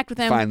to, connect with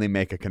them. Finally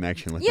make a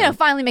connection with them.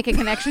 Finally make a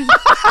connection.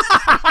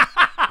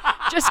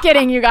 Just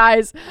kidding, you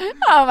guys.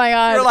 Oh my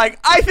God. You're like,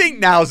 I think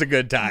now's a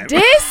good time.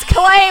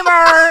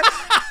 Disclaimer.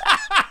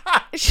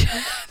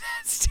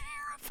 That's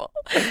terrible.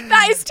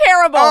 That is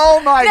terrible.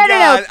 Oh my God.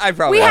 No. I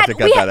probably have to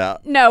cut that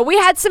out. No, we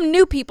had some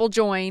new people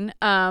join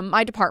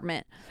my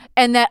department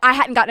and that I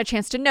hadn't gotten a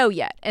chance to know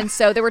yet. And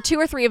so there were 2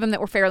 or 3 of them that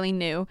were fairly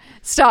new.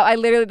 Stop.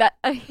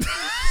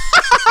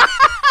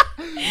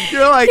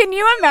 You're like, can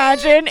you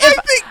imagine if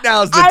I think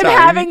now's the time. I'm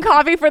having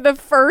coffee for the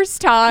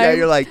first time? Yeah,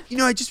 you're like,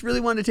 I just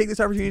really wanted to take this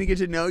opportunity to get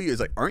to know you.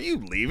 It's like, aren't you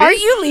leaving? Are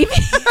you leaving?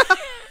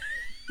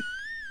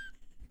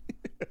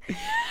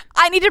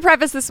 I need to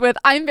preface this with,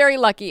 I'm very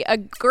lucky. A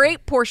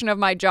great portion of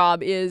my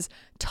job is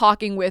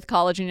talking with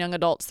college and young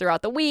adults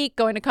throughout the week,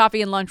 going to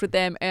coffee and lunch with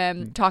them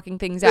and talking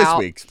things out. This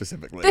week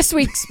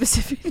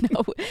specifically.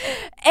 No.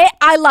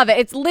 I love it.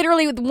 It's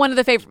literally one of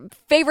the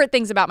favorite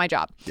things about my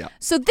job. Yeah.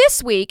 So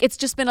this week, it's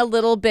just been a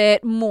little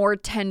bit more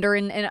tender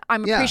and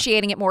I'm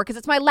appreciating it more because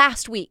it's my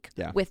last week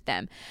with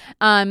them.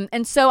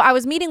 And so I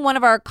was meeting one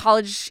of our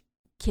college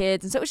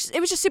kids, and so it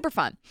was just super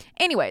fun.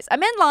 Anyways,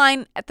 I'm in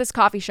line at this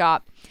coffee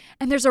shop,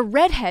 and there's a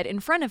redhead in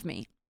front of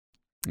me.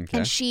 Okay.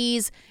 And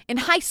she's in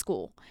high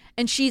school,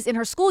 and she's in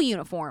her school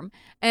uniform,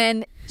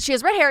 and she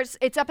has red hair.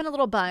 It's up in a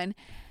little bun,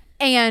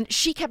 and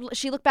she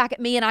looked back at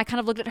me, and I kind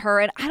of looked at her,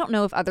 and I don't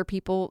know if other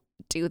people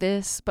do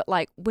this, but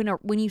like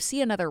when you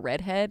see another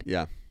redhead,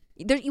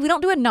 we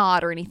don't do a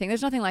nod or anything.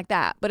 There's nothing like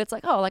that, but it's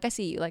like, oh, like I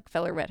see you, like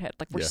fellow redhead,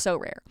 like we're so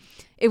rare.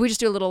 We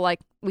just do a little like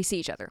we see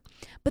each other.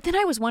 But then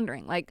I was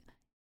wondering, like,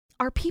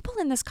 are people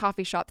in this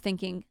coffee shop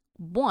thinking,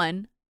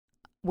 one,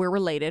 we're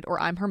related, or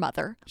I'm her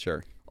mother?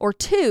 Sure. Or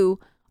two,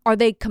 are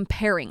they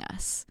comparing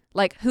us?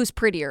 Like, who's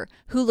prettier?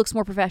 Who looks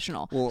more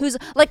professional? Well, who's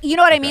like, you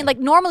know what I mean? Like,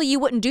 normally you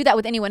wouldn't do that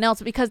with anyone else,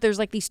 but because there's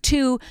like these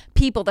two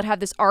people that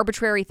have this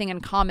arbitrary thing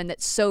in common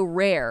that's so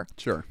rare.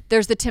 Sure.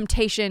 There's the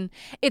temptation.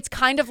 It's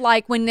kind of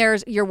like when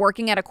you're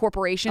working at a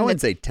corporation. I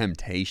wouldn't say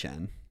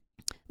temptation.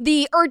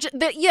 The urge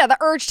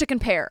to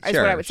compare is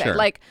what I would say. Sure.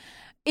 Like,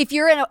 if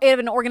you're in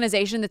an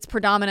organization that's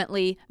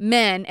predominantly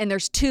men and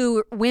there's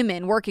two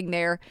women working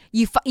there,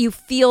 you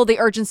feel the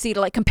urgency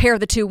to like compare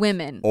the two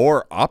women.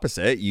 Or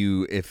opposite,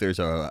 if there's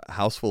a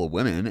house full of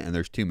women and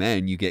there's two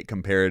men, you get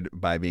compared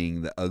by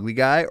being the ugly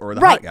guy or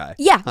the hot guy.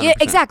 Yeah,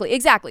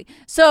 exactly.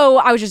 So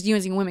I was just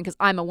using women because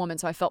I'm a woman,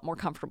 so I felt more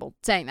comfortable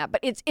saying that.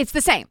 But it's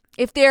the same.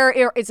 If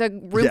it's a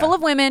room full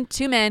of women,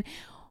 two men,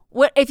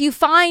 if you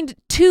find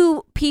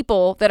two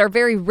people that are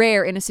very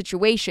rare in a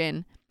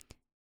situation,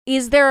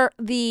 is there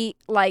the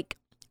like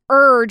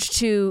urge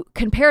to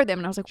compare them?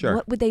 And I was like,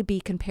 what would they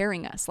be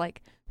comparing us?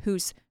 Like,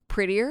 who's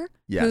prettier?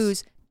 Yes.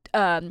 Who's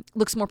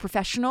looks more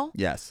professional?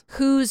 Yes.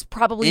 Who's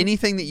probably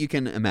anything that you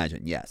can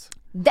imagine? Yes.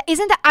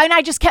 Isn't that? And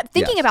I just kept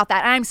thinking about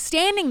that. And I'm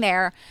standing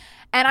there,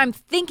 and I'm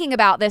thinking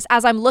about this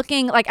as I'm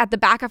looking like at the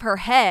back of her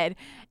head,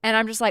 and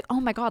I'm just like,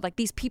 oh my god, like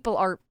these people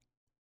are.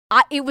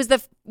 It was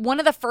one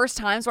of the first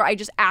times where I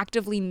just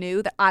actively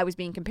knew that I was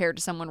being compared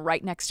to someone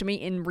right next to me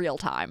in real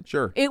time.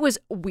 Sure. It was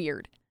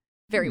weird.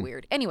 Very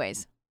weird.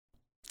 Anyways,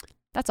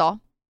 that's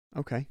all.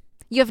 Okay.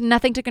 You have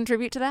nothing to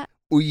contribute to that?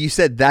 Well, you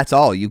said that's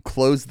all. You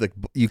closed the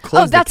that's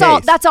the case.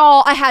 All. That's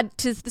all I had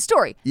to the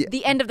story. Yeah.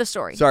 The end of the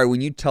story. Sorry, when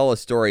you tell a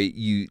story,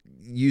 you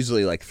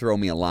usually like throw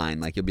me a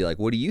line. Like you'll be like,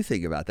 "What do you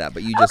think about that?"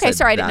 But you just said,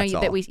 sorry, I didn't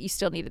know that you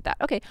still needed that.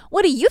 Okay,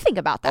 what do you think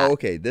about that? Oh,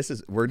 okay.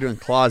 We're doing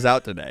claws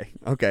out today.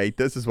 Okay,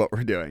 this is what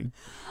we're doing.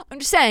 I'm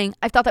just saying,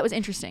 I thought that was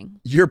interesting.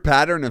 Your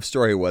pattern of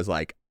story was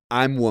like,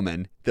 I'm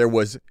woman. There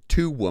was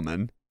two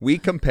women. We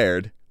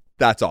compared.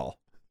 That's all.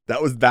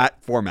 That was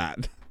that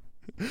format.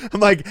 I'm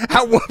like,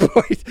 at what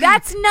point?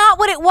 That's not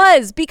what it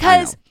was,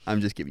 because I'm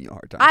just giving you a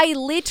hard time.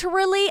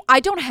 I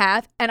don't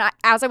have, and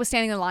as I was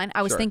standing in line,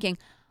 I was thinking,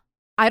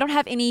 I don't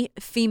have any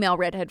female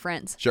redhead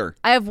friends. Sure.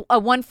 I have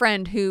one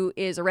friend who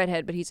is a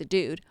redhead, but he's a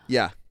dude.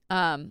 Yeah.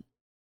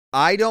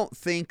 I don't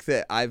think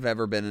that I've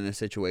ever been in a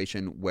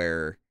situation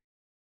where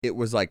it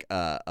was like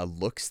a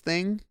looks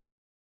thing,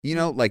 you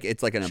know, like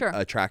it's like an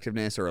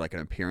attractiveness or like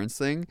an appearance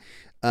thing.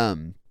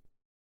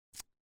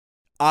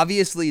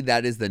 Obviously,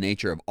 that is the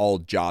nature of all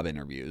job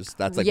interviews.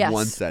 That's like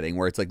one setting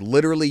where it's like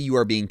literally you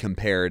are being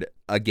compared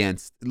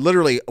against,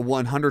 literally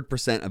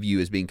 100% of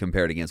you is being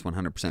compared against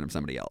 100% of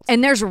somebody else.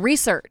 And there's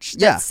research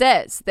that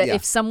says that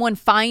if someone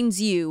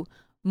finds you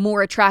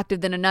more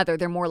attractive than another,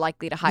 they're more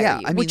likely to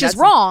hire you, which is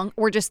wrong.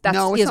 Or just that's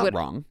no, it's not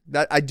wrong.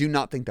 I do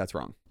not think that's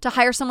wrong. To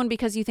hire someone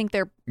because you think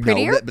they're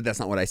prettier? No, but that's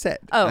not what I said.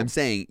 Oh. I'm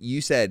saying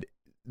you said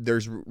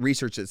there's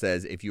research that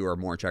says if you are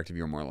more attractive,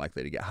 you're more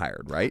likely to get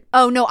hired, right?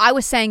 Oh, no, I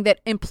was saying that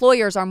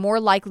employers are more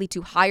likely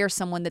to hire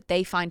someone that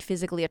they find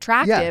physically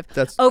attractive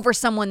over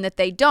someone that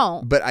they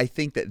don't. But I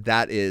think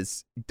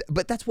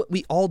but that's what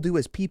we all do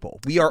as people.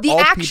 We are the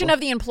all action people. Of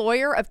the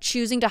employer of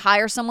choosing to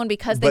hire someone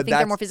because they think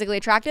they're more physically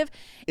attractive.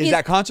 Is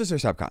that conscious or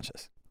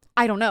subconscious?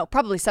 I don't know.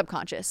 Probably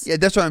subconscious. Yeah,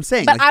 that's what I'm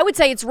saying. But I would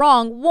say it's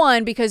wrong,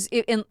 one, because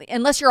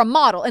unless you're a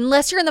model,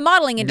 unless you're in the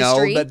modeling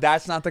industry. No, but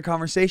that's not the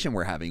conversation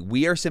we're having.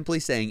 We are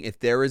simply saying if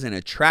there is an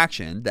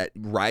attraction that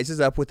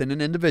rises up within an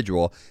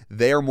individual,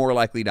 they are more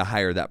likely to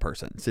hire that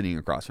person sitting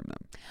across from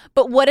them.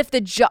 But what if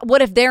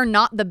they're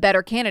not the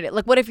better candidate?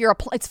 Like what if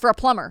it's for a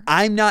plumber?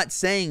 I'm not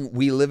saying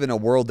we live in a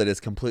world that is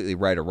completely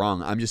right or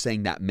wrong. I'm just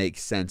saying that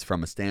makes sense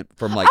from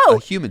a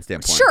human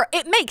standpoint. Sure,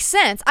 it makes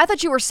sense. I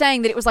thought you were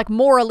saying that it was like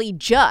morally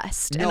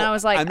just. No, and I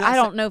was like, I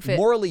don't know if it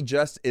morally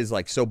just is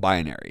like so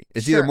binary.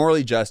 It's either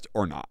morally just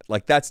or not.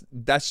 Like that's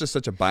just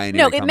such a binary.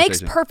 No, it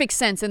makes perfect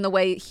sense in the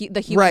way the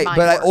human mind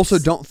but works. I also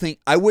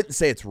I wouldn't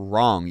say it's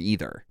wrong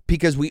either,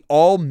 because we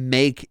all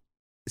make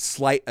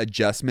slight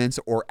adjustments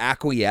or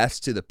acquiesce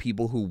to the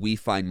people who we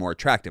find more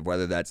attractive,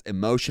 whether that's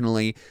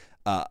emotionally,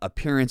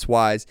 appearance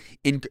wise.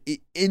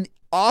 In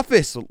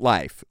office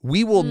life,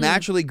 we will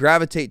naturally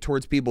gravitate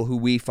towards people who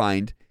we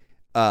find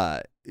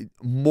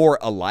more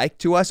alike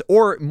to us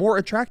or more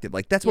attractive.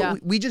 Like that's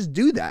what we just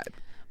do that.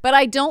 But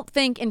I don't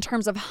think in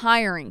terms of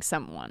hiring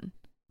someone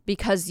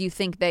because you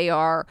think they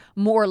are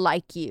more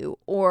like you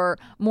or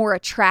more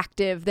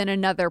attractive than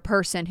another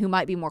person who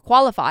might be more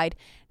qualified.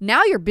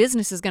 Now your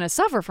business is going to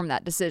suffer from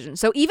that decision.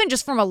 So even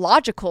just from a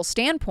logical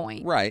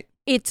standpoint, right,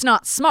 it's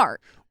not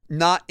smart.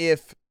 Not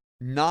if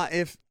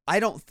I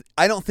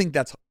don't think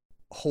that's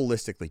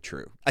holistically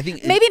true. I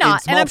think maybe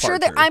not, and I'm sure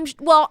that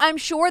I'm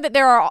sure that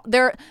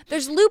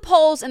there's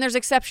loopholes and there's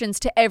exceptions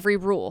to every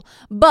rule.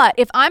 But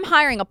if I'm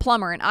hiring a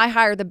plumber and I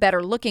hire the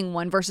better looking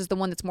one versus the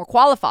one that's more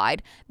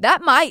qualified,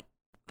 that might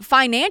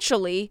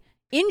financially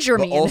injure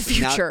me in the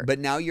future. But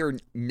now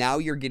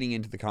you're getting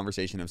into the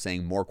conversation of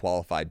saying more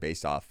qualified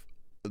based off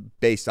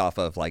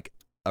of like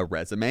a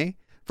resume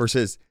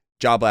versus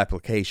job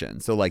application.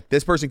 So like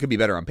this person could be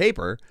better on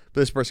paper,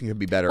 but this person could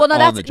be better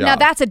on the job. Now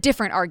that's a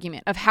different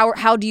argument of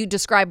how do you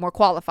describe more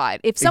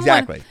qualified? If someone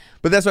Exactly.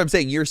 But that's what I'm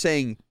saying. You're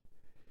saying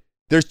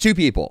there's two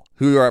people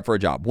who are up for a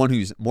job. One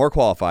who's more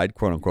qualified,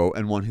 quote unquote,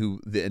 and one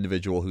who the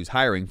individual who's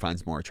hiring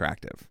finds more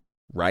attractive.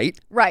 Right?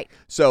 Right.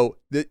 So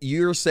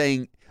you're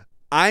saying,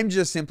 I'm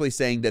just simply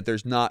saying that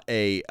there's not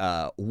a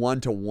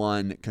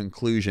one-to-one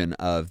conclusion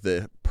of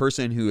the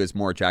person who is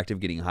more attractive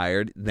getting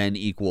hired then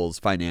equals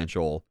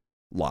financial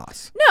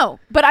loss. No,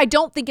 but I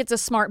don't think it's a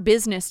smart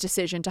business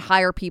decision to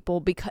hire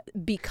people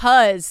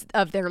because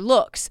of their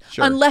looks,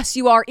 unless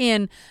you are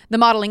in the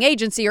modeling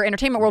agency or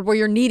entertainment world where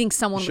you're needing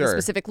someone with a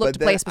specific look to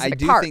play a specific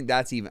part.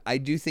 I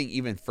do think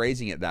even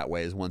phrasing it that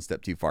way is one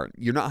step too far.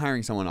 You're not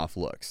hiring someone off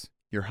looks.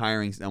 You're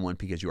hiring someone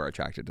because you are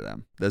attracted to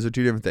them. Those are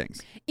two different things.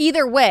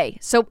 Either way,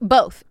 so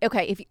both.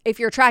 Okay, if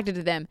you're attracted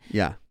to them,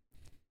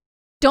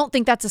 don't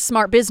think that's a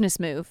smart business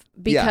move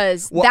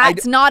because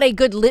that's not a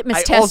good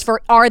litmus test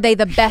for are they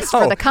the best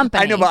for the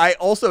company. I know, but I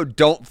also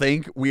don't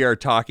think we are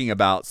talking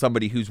about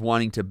somebody who's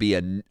wanting to be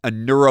a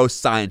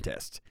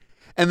neuroscientist.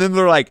 And then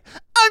they're like,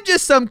 I'm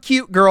just some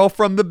cute girl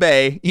from the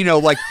Bay. You know,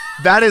 like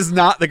that is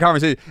not the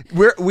conversation.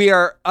 We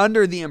are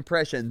under the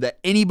impression that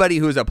anybody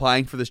who is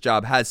applying for this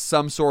job has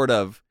some sort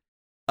of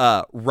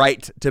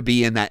right to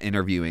be in that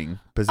interviewing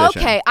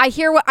position. Okay, I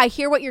hear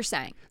what you're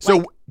saying. So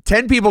like,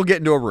 10 people get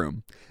into a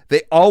room.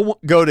 They all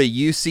go to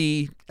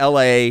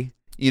UCLA,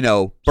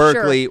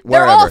 Berkeley, wherever.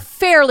 They're all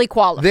fairly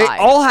qualified. They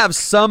all have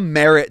some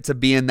merit to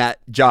be in that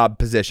job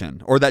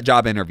position or that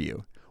job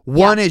interview.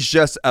 One is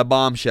just a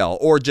bombshell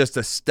or just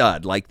a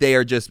stud. Like they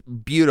are just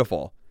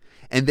beautiful.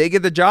 And they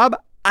get the job.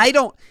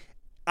 I'm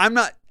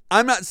not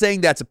saying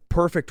that's a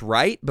perfect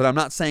right, but I'm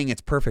not saying it's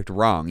perfect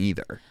wrong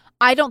either.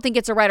 I don't think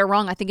it's a right or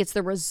wrong. I think it's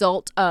the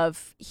result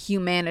of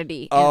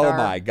humanity. Oh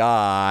my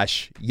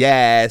gosh.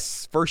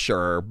 Yes, for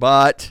sure.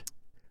 But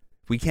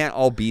we can't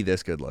all be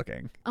this good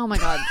looking. Oh my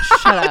God.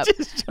 Shut up.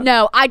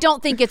 No, I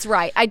don't think it's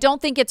right. I don't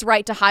think it's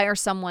right to hire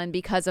someone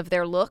because of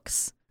their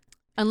looks.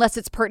 Unless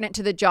it's pertinent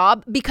to the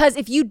job. Because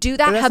if you do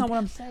that... But that's not what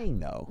I'm saying,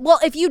 though. Well,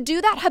 if you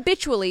do that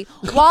habitually,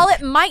 while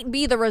it might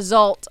be the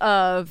result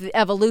of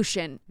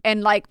evolution,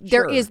 and like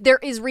there is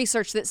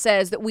research that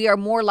says that we are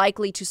more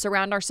likely to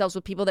surround ourselves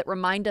with people that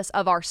remind us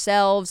of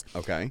ourselves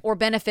or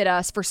benefit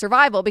us for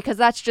survival, because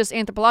that's just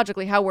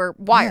anthropologically how we're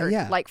wired,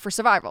 like for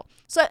survival.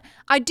 So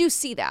I do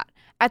see that.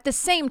 At the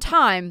same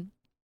time,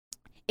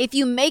 if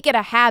you make it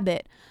a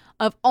habit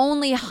of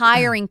only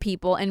hiring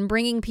people and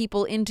bringing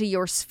people into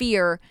your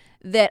sphere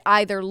that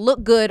either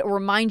look good or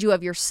remind you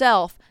of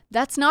yourself,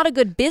 that's not a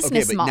good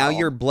business model. Now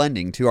you're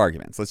blending two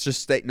arguments. Let's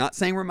just stay, not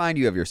saying remind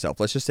you of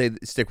yourself. Let's just say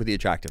stick with the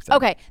attractive thing.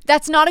 Okay,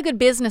 that's not a good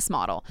business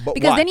model. But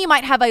because why? Then you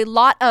might have a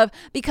lot of,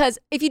 because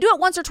if you do it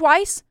once or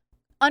twice,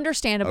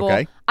 understandable.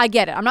 Okay. I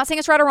get it. I'm not saying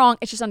it's right or wrong.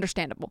 It's just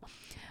understandable.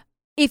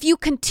 If you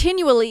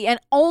continually and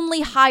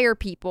only hire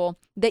people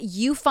that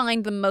you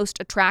find the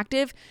most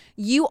attractive,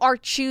 you are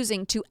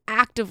choosing to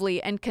actively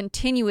and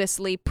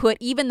continuously put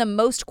even the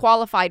most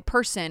qualified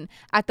person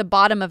at the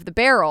bottom of the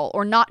barrel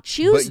or not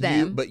choose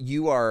them. But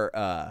you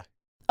are...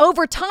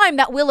 Over time,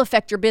 that will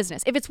affect your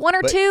business. If it's one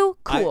or two,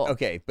 cool.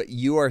 But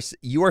you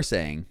are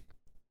saying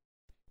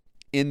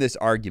in this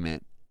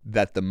argument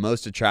that the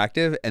most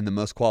attractive and the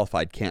most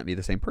qualified can't be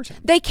the same person.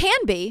 They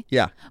can be.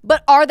 Yeah.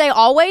 But are they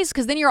always?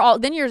 Because then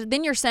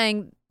you're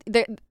saying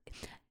that.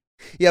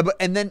 Yeah,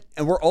 and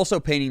we're also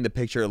painting the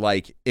picture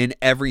like in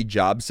every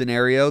job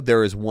scenario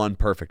there is one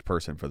perfect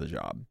person for the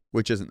job,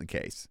 which isn't the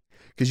case.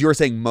 Because you're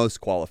saying most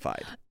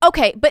qualified.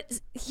 Okay,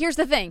 but here's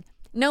the thing.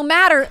 No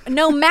matter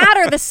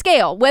the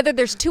scale, whether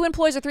there's 2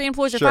 employees or 3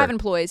 employees or 5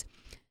 employees,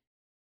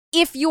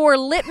 if your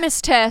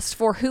litmus test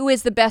for who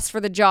is the best for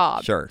the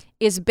job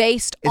is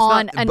based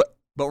on...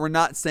 But we're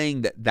not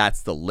saying that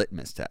that's the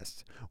litmus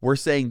test. We're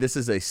saying this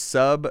is a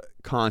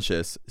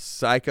subconscious,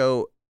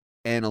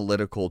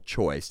 psychoanalytical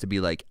choice to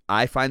be like,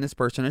 I find this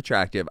person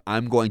attractive.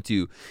 I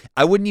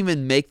wouldn't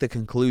even make the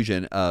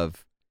conclusion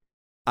of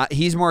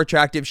he's more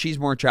attractive, she's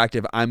more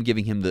attractive, I'm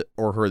giving him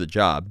or her the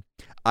job.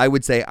 I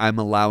would say I'm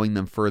allowing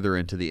them further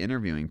into the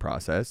interviewing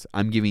process.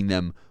 I'm giving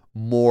them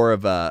more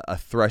of a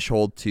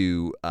threshold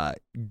to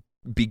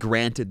be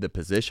granted the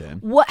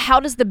position. How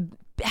does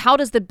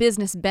the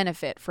business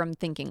benefit from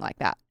thinking like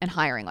that and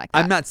hiring like that?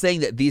 I'm not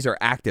saying that these are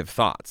active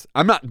thoughts.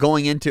 I'm not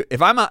going into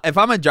if I'm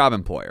a job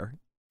employer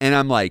and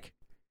I'm like,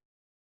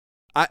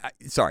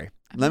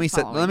 let me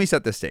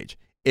set this stage.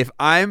 If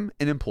I'm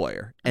an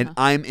employer and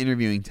I'm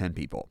interviewing 10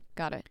 people,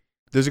 got it.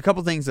 There's a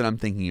couple things that I'm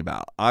thinking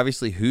about.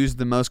 Obviously, who's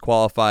the most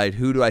qualified?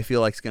 Who do I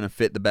feel like is going to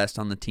fit the best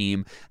on the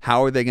team?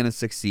 How are they going to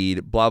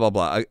succeed? Blah, blah,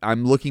 blah.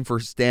 I'm looking for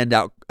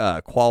standout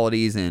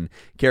qualities and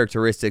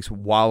characteristics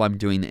while I'm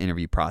doing the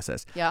interview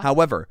process. Yeah.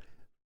 However,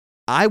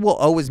 I will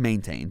always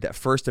maintain that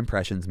first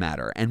impressions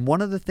matter. And one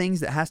of the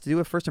things that has to do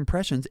with first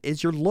impressions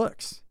is your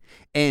looks.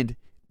 And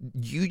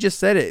you just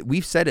said it.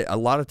 We've said it a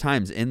lot of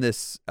times in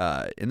this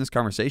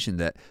conversation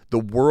that the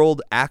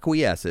world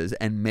acquiesces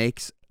and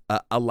makes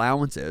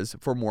allowances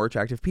for more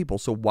attractive people.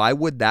 So why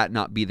would that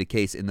not be the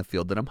case in the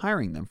field that I'm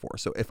hiring them for?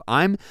 So if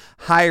I'm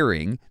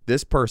hiring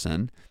this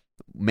person,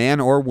 man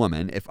or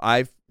woman, if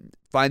I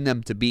find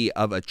them to be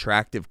of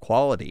attractive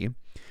quality,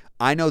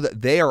 I know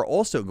that they are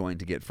also going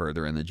to get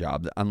further in the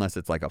job, unless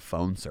it's like a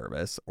phone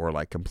service or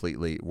like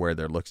completely where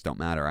their looks don't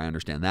matter. I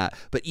understand that.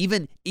 But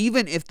even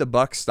if the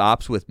buck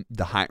stops with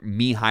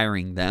me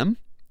hiring them,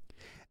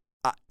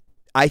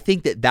 I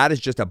think that is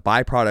just a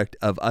byproduct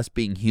of us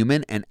being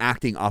human and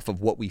acting off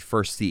of what we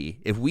first see.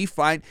 If we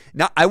find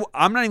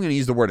I'm not even going to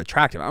use the word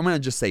attractive. I'm going to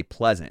just say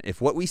pleasant. If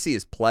what we see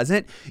is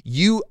pleasant,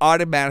 you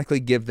automatically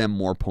give them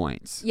more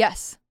points.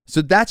 Yes.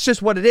 So that's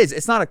just what it is.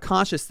 It's not a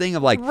conscious thing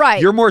of like,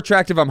 you're more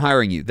attractive, I'm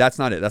hiring you. That's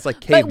not it. That's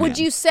like caveman. But would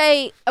you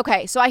say,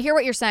 okay, so I hear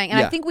what you're saying,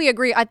 and I think we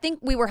agree. I think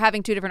we were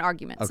having two different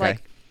arguments. Okay.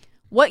 Like,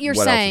 what you're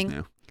saying, else is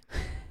new?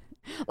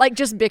 like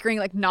just bickering,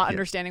 like not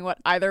understanding what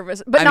either of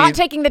us, but not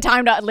taking the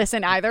time to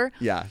listen either.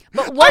 Yeah.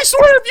 But I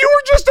swear, if you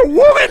were just a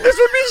woman, this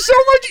would be so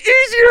much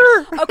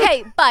easier.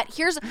 Okay, but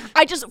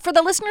for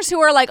the listeners who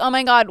are like, oh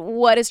my God,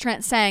 what is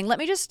Trent saying? Let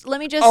me just.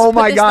 Oh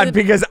my God,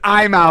 because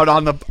I'm out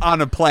on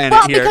a planet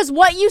here. Because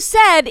what you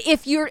said,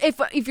 if you're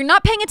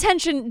not paying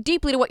attention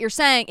deeply to what you're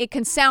saying, it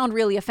can sound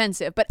really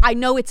offensive. But I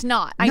know it's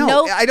not. I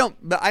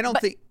don't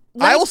think.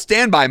 I will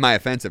stand by my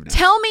offensiveness.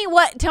 Tell me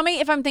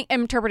if I'm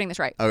interpreting this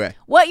right. Okay.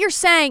 What you're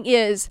saying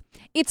is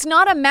it's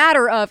not a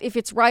matter of if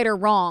it's right or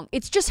wrong.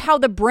 It's just how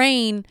the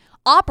brain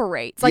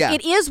operates. Like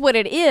it is what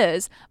it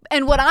is.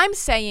 And what I'm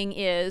saying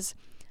is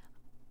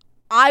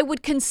I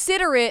would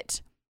consider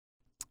it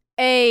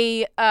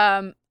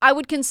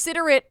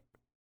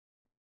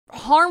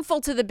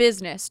harmful to the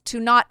business to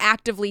not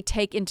actively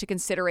take into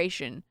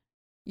consideration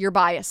your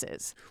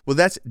biases. Well,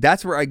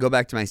 that's where I go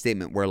back to my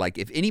statement where like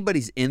if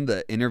anybody's in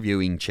the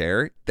interviewing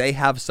chair, they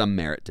have some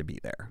merit to be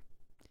there.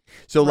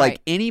 So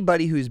like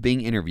anybody who's being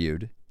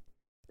interviewed,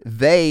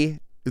 they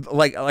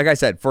like I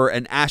said, for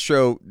an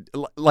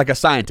like a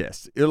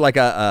scientist, like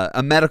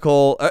a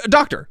medical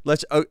doctor,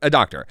 a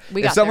doctor.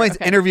 If someone's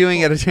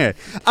interviewing at a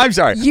I'm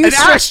sorry, an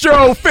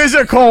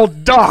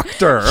astrophysical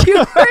doctor.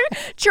 You're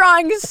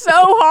trying so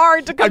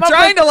hard to come I'm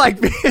trying to like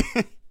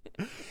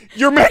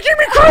you're making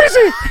me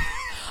crazy.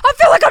 I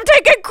feel like I'm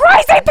taking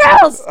crazy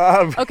pills.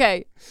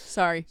 Okay,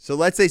 sorry. So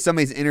let's say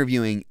somebody's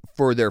interviewing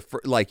for their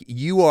like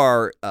you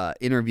are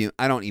interviewing.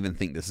 I don't even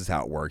think this is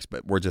how it works,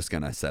 but we're just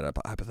gonna set up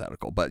a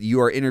hypothetical. But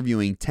you are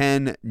interviewing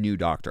 10 new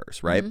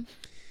doctors, right? Mm-hmm.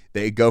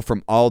 They go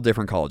from all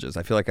different colleges.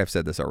 I feel like I've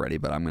said this already,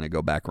 but I'm gonna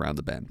go back around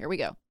the bend. Here we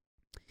go.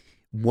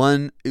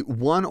 One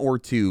or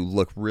two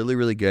look really,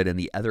 really good, and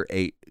the other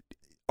 8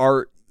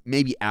 are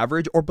maybe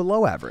average or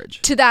below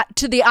average. To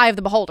the eye of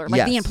the beholder,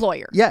 like the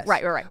employer. Yes.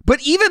 Right.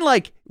 But even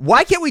like,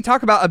 why can't we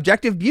talk about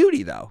objective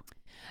beauty though?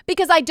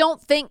 Because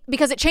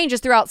it changes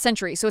throughout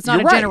centuries, so it's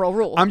not a general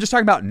rule. I'm just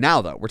talking about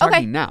now though. We're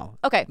talking now.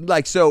 Okay.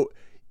 Like so.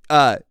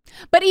 But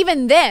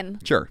even then,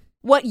 sure.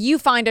 What you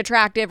find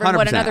attractive and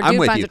what another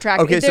dude finds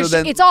attractive. Okay, so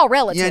then, it's all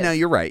relative. Yeah, no,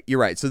 you're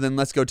right. So then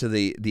let's go to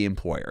the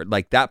employer.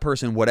 Like that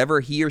person, whatever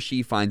he or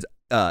she finds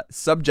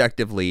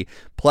subjectively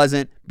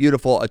pleasant,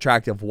 beautiful,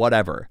 attractive,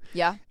 whatever.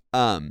 Yeah.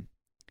 I'm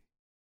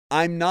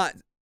not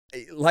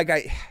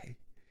like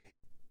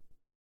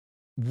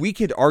we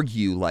could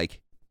argue like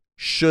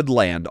should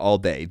land all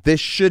day. This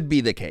should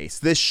be the case.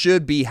 This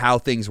should be how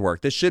things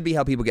work. This should be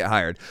how people get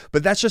hired.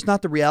 But that's just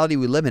not the reality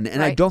we live in.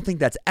 And I don't think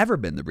that's ever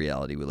been the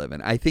reality we live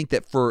in. I think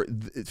that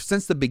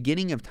since the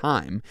beginning of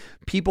time,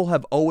 people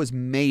have always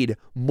made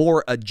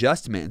more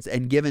adjustments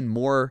and given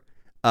more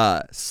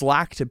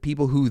slack to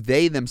people who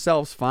they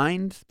themselves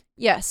find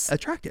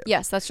attractive.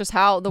 Yes, that's just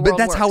how the world works. But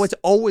that's how it's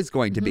always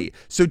going to be.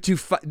 So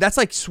that's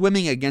like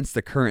swimming against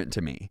the current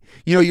to me.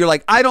 You know, you're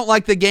like, I don't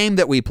like the game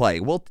that we play.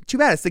 Well, too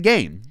bad, it's the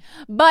game.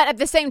 But at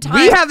the same time,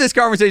 we have this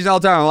conversation all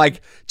the time. I'm like,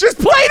 just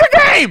play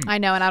the game. I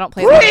know, and I don't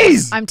play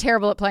Please! the game. I'm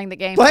terrible at playing the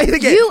game. Play the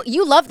game.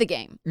 You love the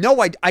game.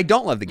 No, I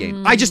don't love the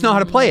game. I just know how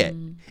to play it.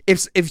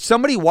 if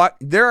somebody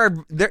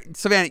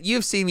Savannah,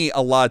 you've seen me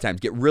a lot of times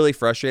get really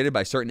frustrated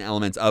by certain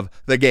elements of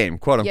the game,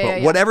 quote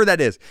unquote, whatever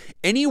that is.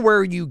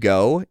 Anywhere you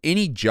go,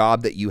 any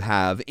job that you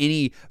have,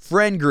 any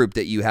friend group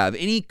that you have,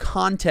 any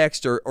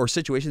context or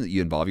situation that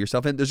you involve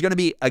yourself in, there's going to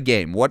be a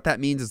game. What that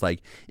means is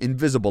like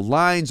invisible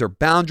lines or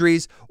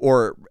boundaries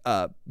or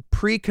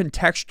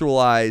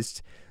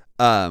pre-contextualized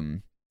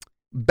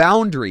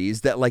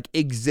boundaries that like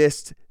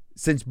exist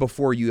since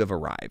before you have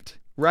arrived,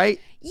 right?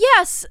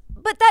 Yes,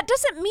 but that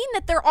doesn't mean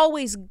that they're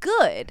always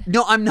good.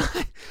 No, I'm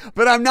not.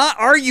 But I'm not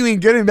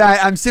arguing good and bad.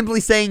 I'm simply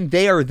saying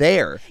they are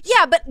there.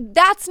 Yeah, but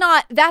that's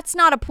not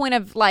a point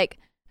of like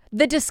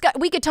the discuss.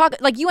 We could talk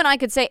like you and I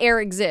could say air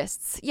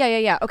exists.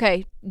 Yeah.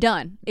 Okay,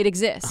 done. It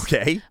exists.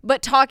 Okay.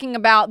 But talking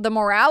about the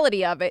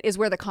morality of it is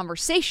where the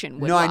conversation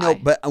would lie. I know,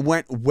 but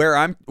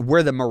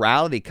where the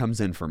morality comes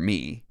in for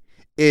me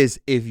is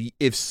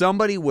if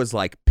somebody was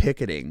like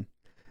picketing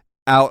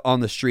out on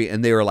the street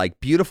and they were like,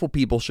 beautiful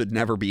people should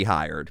never be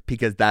hired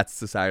because that's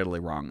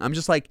societally wrong. I'm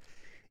just like,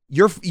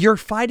 you're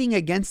fighting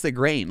against the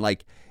grain.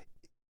 Like,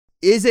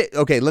 is it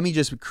okay? Let me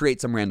just create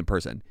some random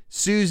person.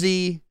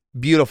 Susie,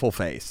 beautiful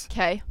face.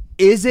 Okay.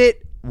 Is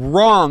it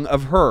wrong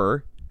of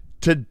her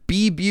to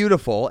be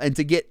beautiful and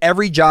to get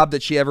every job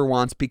that she ever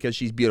wants because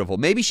she's beautiful?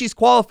 Maybe she's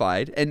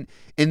qualified, and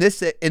in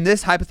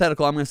this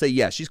hypothetical, I'm going to say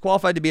yes, she's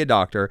qualified to be a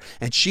doctor,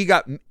 and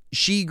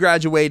she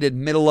graduated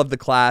middle of the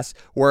class,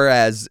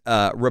 whereas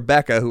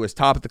Rebecca, who was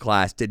top of the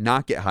class, did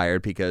not get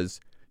hired because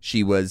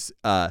she was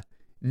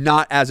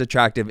not as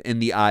attractive in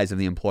the eyes of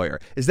the employer.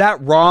 Is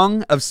that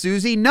wrong of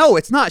Susie? No,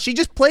 it's not. She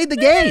just played the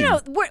game. No.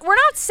 We're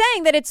not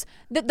saying that it's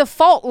that the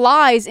fault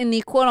lies in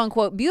the quote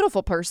unquote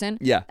beautiful person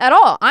at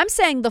all. I'm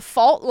saying the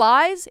fault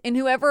lies in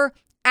whoever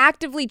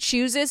actively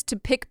chooses to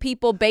pick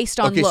people based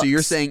on looks. So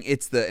you're saying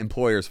it's the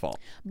employer's fault.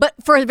 But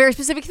for a very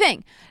specific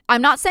thing.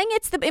 I'm not saying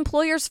it's the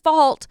employer's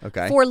fault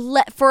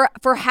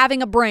for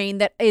having a brain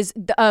that is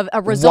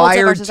a result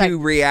wired of our society.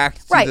 To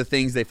react to the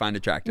things they find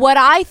attractive. What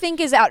I think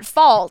is at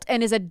fault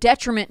and is a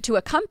detriment to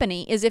a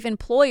company is if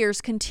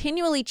employers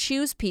continually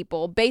choose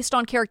people based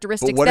on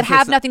characteristics that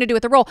have nothing to do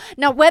with the role.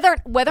 Now, whether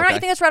or not you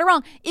think that's right or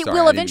wrong, it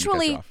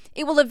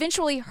will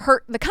eventually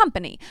hurt the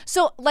company.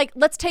 So, like,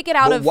 let's take it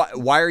out of.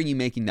 Why are you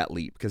making that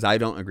leap? Because I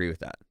don't agree with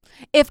that.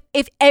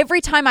 If every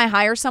time I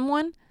hire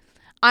someone,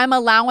 I'm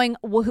allowing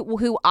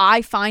who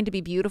I find to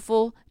be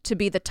beautiful to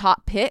be the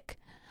top pick,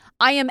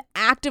 I am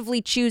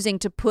actively choosing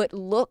to put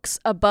looks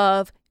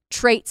above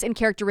traits and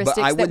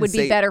characteristics that would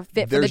be better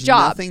fit for the job.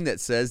 There's nothing that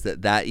says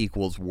that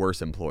equals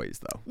worse employees,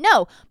 though.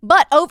 No,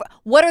 but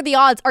what are the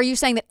odds? Are you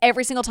saying that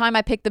every single time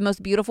I pick the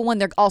most beautiful one,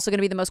 they're also going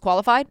to be the most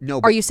qualified? No.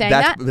 Are you saying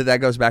that? But that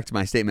goes back to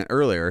my statement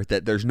earlier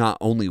that there's not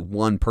only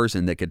one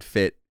person that could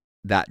fit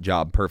that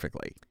job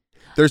perfectly.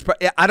 There's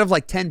out of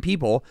like 10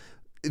 people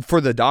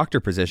for the doctor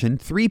position,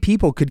 3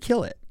 people could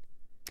kill it.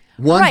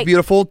 One's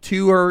beautiful,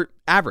 2 are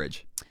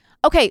average.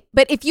 Okay,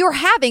 but if you're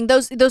having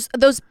those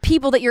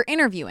people that you're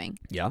interviewing,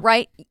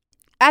 right?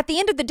 At the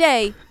end of the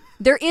day,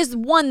 there is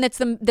one that's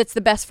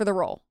the best for the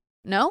role.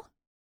 No?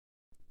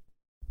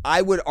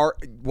 I would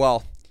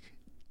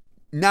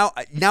now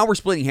we're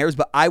splitting hairs,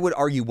 but I would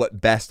argue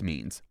what best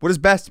means. What does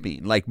best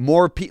mean? Like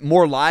more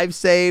lives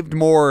saved,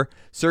 more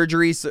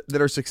surgeries that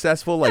are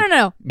successful? Like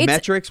no.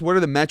 Metrics? What are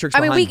the metrics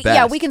behind best?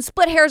 Yeah, we can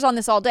split hairs on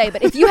this all day,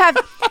 but if you have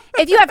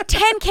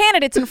 10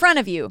 candidates in front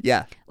of you,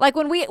 like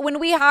when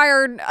we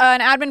hired an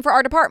admin for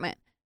our department,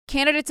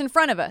 candidates in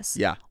front of us.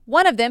 Yeah.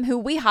 One of them who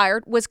we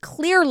hired was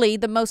clearly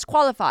the most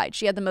qualified.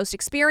 She had the most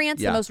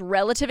experience, the most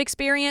relative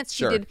experience.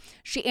 She answered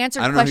questions.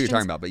 I don't know who you're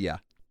talking about, but yeah.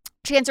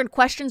 She answered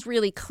questions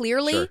really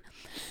clearly. Sure.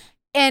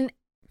 And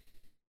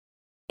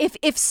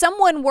if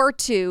someone were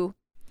to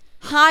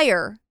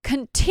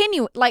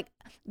continue, like,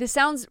 this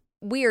sounds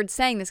weird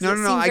saying this because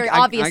it seems very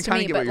obvious to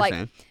me, but like,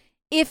 saying.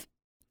 If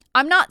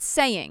I'm not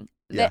saying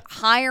that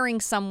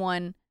hiring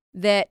someone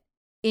that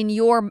in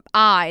your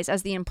eyes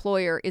as the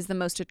employer is the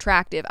most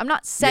attractive, I'm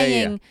not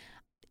saying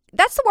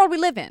that's the world we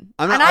live in.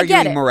 I'm not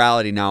arguing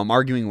morality now. I'm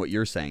arguing what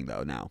you're saying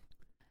though now.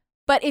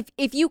 But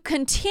if you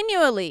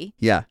continually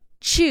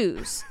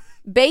choose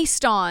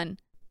based on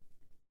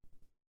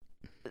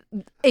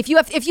if you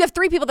have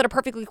 3 people that are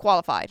perfectly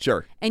qualified,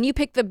 and you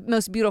pick the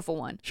most beautiful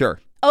one,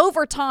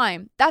 over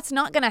time, that's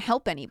not going to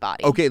help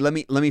anybody. Okay, let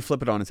me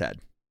flip it on its head.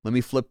 Let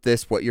me flip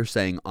what you're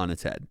saying on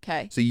its head.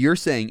 Okay. So you're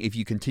saying if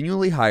you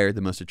continually hire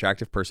the most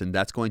attractive person,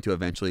 that's going to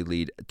eventually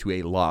lead to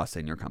a loss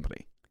in your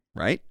company,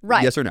 right?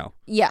 Right. Yes or no?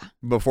 Yeah.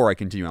 Before I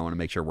continue, I want to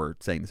make sure we're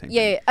saying the same thing.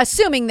 Yeah.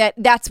 Assuming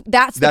that's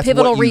the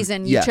pivotal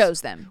reason you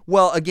chose them.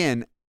 Well,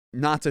 again,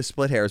 not to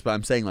split hairs, but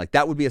I'm saying like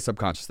that would be a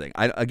subconscious thing.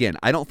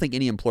 I don't think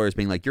any employer is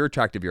being like, you're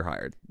attractive, you're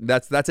hired.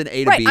 That's an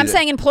A to B. Right. I'm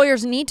saying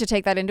employers need to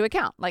take that into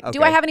account. Like,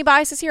 do I have any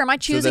biases here? Am I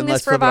choosing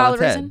this for a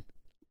valid reason?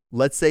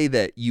 Let's say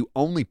that you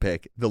only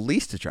pick the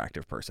least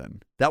attractive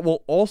person. That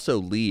will also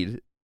lead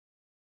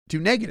to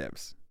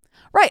negatives.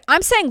 Right.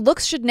 I'm saying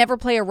looks should never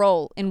play a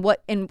role in the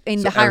hiring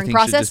everything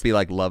process. should just be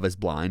like Love is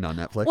Blind on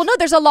Netflix. Well, no,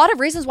 there's a lot of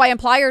reasons why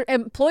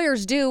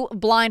employers do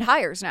blind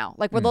hires now.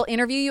 Like where they'll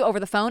interview you over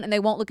the phone and they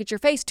won't look at your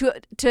face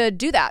to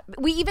do that.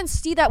 We even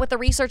see that with the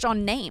research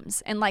on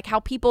names and like how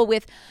people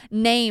with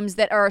names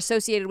that are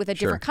associated with a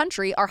different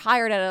country are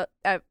hired at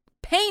a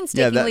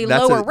painstakingly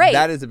lower rate.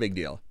 That is a big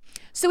deal.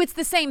 So it's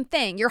the same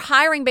thing. You're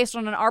hiring based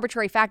on an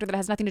arbitrary factor that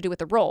has nothing to do with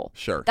the role.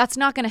 Sure. That's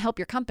not going to help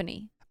your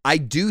company. I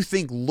do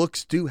think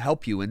looks do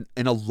help you in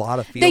a lot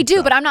of fields. They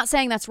do, but I'm not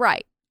saying that's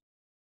right.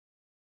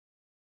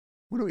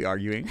 What are we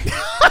arguing?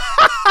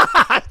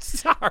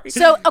 Sorry.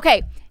 So,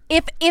 okay,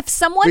 if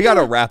someone... We got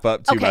to wrap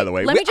up, too, by the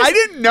way. I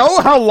didn't know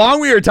how long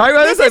we were talking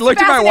about this. I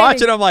looked at my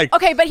watch and I'm like...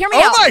 Okay, but hear me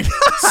out. Oh, my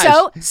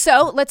gosh.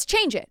 So let's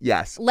change it.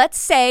 Yes. Let's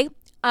say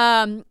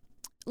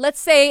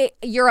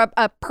you're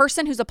a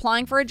person who's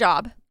applying for a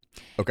job.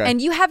 Okay.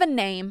 And you have a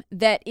name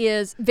that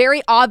is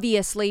very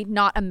obviously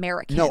not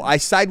American. No, I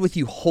side with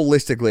you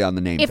holistically on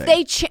the name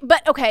thing.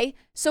 But okay,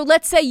 so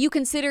let's say you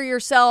consider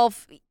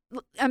yourself,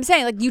 I'm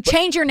saying like you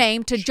change your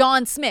name to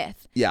John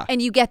Smith. Yeah.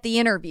 And you get the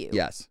interview.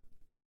 Yes.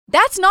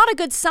 That's not a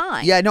good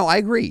sign. Yeah, no, I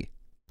agree.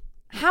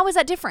 How is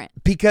that different?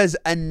 Because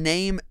a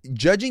name,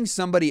 judging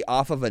somebody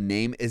off of a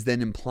name is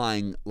then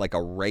implying like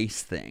a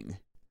race thing.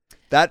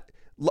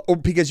 Or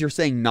because you're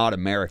saying not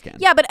American.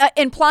 Yeah, but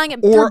implying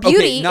it through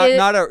beauty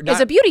is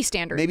a beauty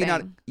standard maybe thing.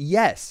 Not.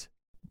 Yes,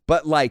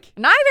 but like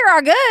neither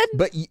are good.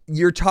 But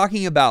you're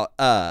talking about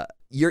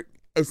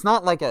it's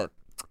not like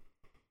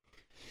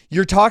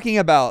you're talking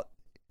about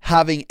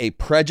having a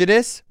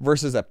prejudice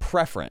versus a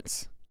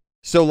preference.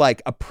 So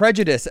like a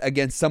prejudice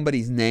against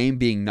somebody's name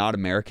being not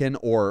American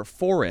or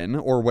foreign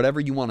or whatever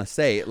you want to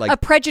say. Like a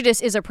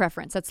prejudice is a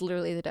preference. That's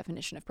literally the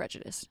definition of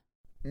prejudice.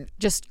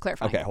 Just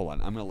clarify. Okay, hold on.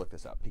 I'm going to look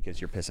this up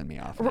because you're pissing me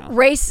off now.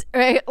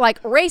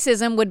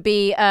 Racism would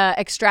be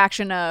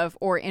extraction of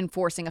or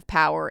enforcing of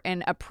power,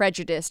 and a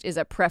prejudice is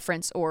a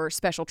preference or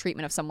special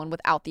treatment of someone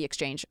without the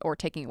exchange or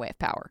taking away of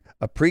power.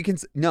 A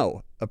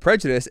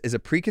prejudice is a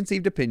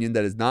preconceived opinion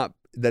that is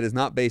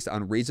not based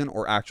on reason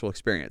or actual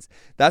experience.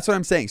 That's what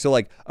I'm saying. So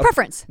like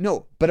preference.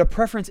 No, but a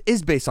preference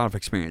is based on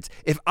experience.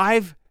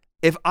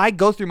 If I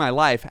go through my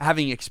life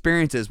having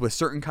experiences with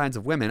certain kinds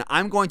of women,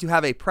 I'm going to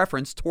have a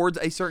preference towards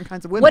a certain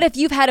kinds of women. What if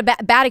you've had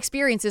bad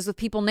experiences with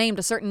people named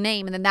a certain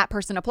name and then that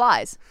person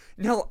applies?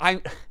 No,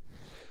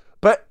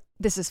 but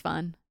this is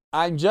fun.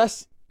 I'm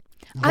just...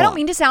 I don't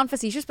mean to sound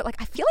facetious, but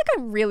like I feel like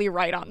I'm really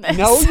right on this.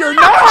 No, you're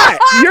not.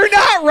 You're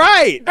not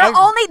right.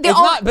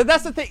 But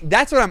that's the thing.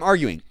 That's what I'm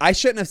arguing. I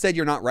shouldn't have said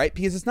you're not right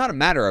because it's not a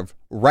matter of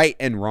right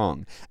and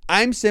wrong.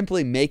 I'm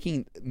simply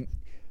making...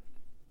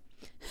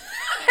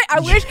 I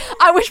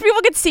wish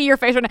people could see your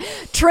face right now.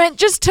 Trent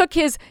just took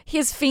his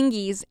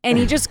fingies and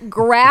he just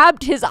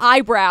grabbed his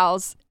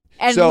eyebrows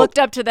and looked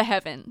up to the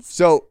heavens.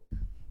 So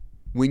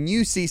when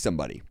you see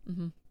somebody,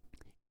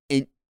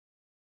 and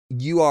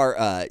you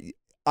are,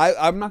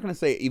 I'm not going to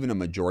say even a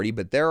majority,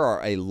 but there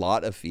are a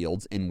lot of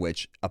fields in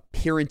which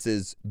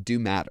appearances do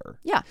matter.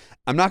 Yeah.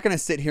 I'm not going to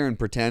sit here and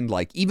pretend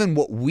like even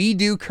what we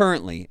do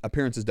currently,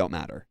 appearances don't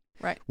matter.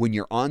 Right. When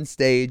you're on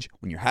stage,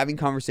 when you're having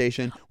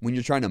conversation, when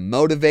you're trying to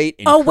motivate,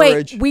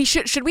 encourage. Oh, wait.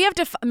 Should we have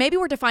maybe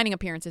we're defining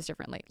appearances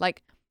differently.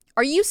 Like,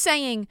 are you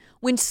saying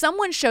when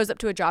someone shows up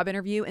to a job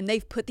interview and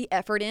they've put the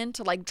effort in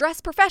to like dress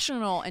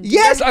professional and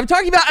yes, I'm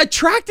talking about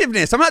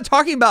attractiveness. I'm not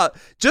talking about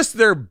just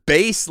their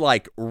base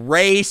like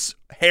race,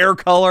 hair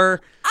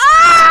color.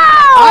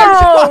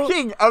 Oh!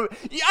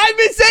 I've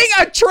been saying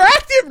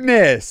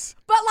attractiveness.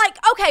 But like,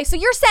 okay, so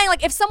you're saying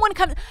like if someone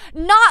comes,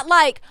 not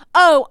like,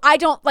 oh, I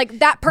don't like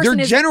that person.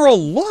 Their general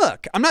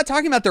look. I'm not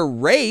talking about their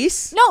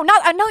race. No,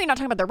 I know you're not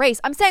talking about the race.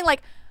 I'm saying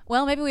like,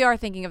 well, maybe we are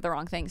thinking of the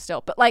wrong thing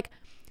still. But like,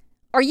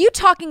 are you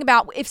talking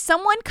about if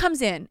someone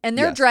comes in and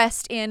they're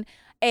dressed in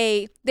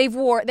they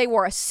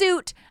wore a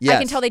suit. Yes. I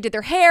can tell they did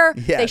their hair.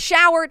 Yes. They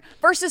showered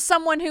versus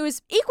someone who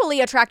is equally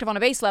attractive on a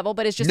base level,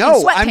 but is just in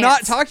no. sweatpants. I'm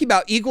not talking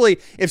about equally.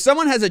 If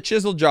someone has a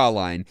chiseled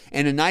jawline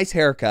and a nice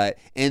haircut,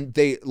 and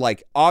they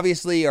like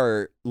obviously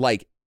are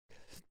like.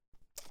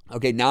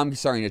 Okay, now I'm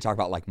starting to talk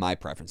about like my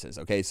preferences.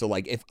 Okay, so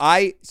like if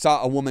I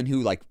saw a woman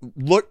who like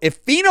if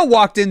Fina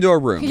walked into a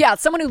room,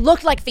 someone who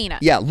looked like Fina,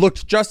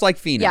 looked just like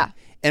Fina, yeah.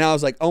 And I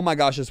was like, oh my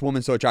gosh, this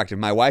woman's so attractive.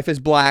 My wife is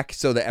black,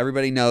 so that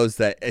everybody knows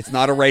that it's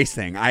not a race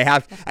thing.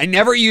 I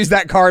never use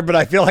that card, but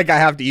I feel like I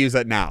have to use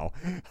it now.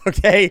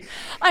 Okay?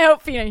 I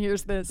hope Fina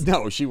hears this.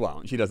 No, she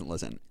won't. She doesn't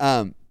listen.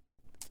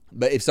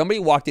 But if somebody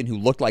walked in who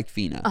looked like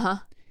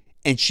Fina,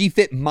 and she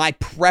fit my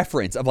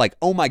preference of like,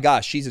 oh my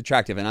gosh, she's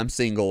attractive and I'm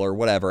single or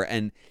whatever,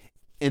 and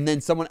then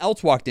someone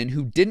else walked in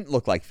who didn't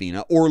look like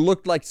Fina or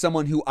looked like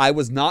someone who I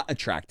was not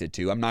attracted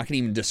to. I'm not going to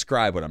even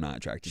describe what I'm not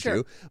attracted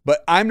to,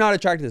 but I'm not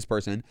attracted to this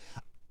person.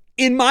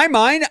 In my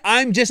mind,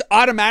 I'm just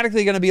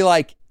automatically going to be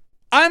like,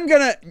 I'm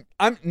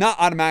not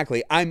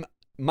automatically. I'm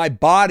my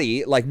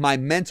body, like my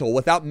mental,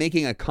 without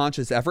making a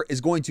conscious effort, is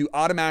going to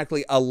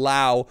automatically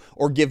allow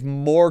or give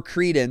more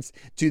credence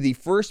to the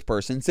first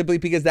person simply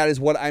because that is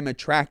what I'm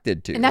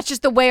attracted to. And that's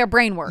just the way our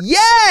brain works.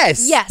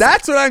 Yes.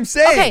 That's what I'm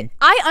saying. Okay,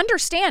 I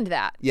understand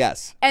that.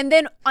 Yes. And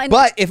then,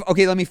 but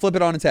let me flip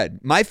it on its head.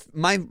 My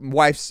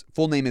wife's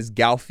full name is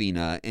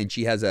Galfina, and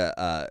she has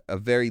a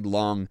very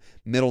long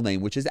middle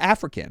name, which is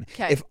African.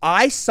 Okay. If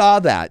I saw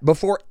that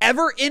before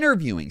ever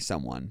interviewing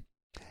someone,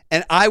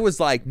 and I was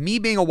like, me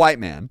being a white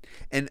man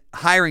and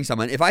hiring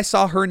someone, if I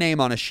saw her name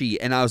on a sheet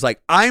and I was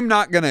like, I'm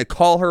not going to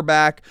call her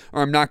back,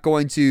 or I'm not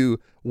going to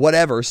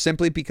whatever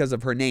simply because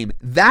of her name,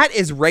 that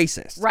is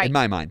racist in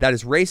my mind. That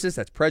is racist.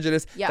 That's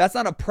prejudice. Yeah. That's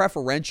not a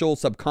preferential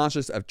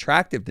subconscious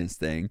attractiveness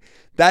thing.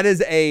 That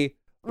is a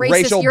racist,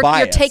 racial you're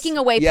bias. You're taking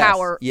away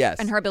power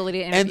and her ability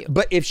to interview.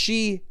 But if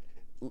she...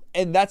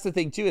 And that's the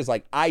thing too, is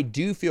like, I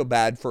do feel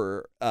bad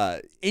for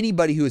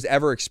anybody who has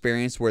ever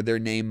experienced where their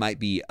name might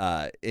be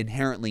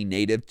inherently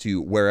native to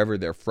wherever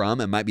they're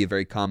from. It might be a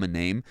very common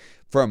name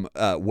from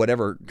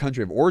whatever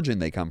country of origin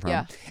they come from.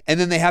 Yeah. And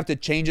then they have to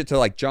change it to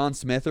like John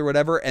Smith or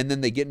whatever. And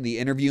then they get in the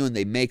interview and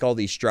they make all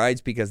these strides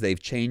because they've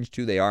changed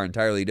who they are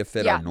entirely to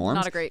fit our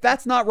norms.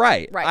 That's not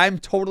right. I'm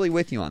totally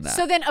with you on that.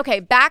 So then, okay,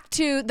 back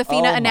to the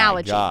Fina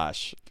analogy. Oh my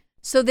gosh.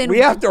 So then we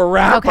have to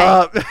wrap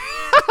up.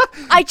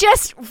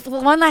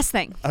 One last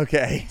thing.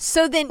 Okay.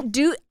 So then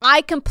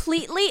I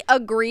completely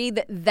agree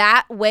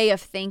that way of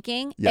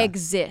thinking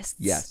exists.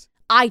 Yes.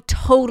 I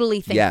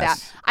totally think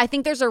Yes. that. I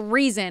think there's a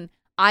reason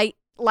I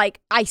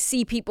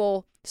see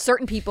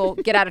certain people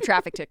get out of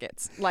traffic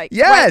tickets. Like,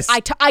 yes.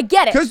 Right, I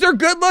get it. Because they're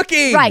good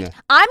looking. Right.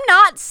 I'm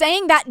not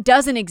saying that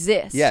doesn't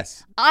exist.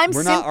 Yes.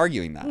 We're not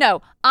arguing that.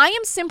 No, I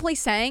am simply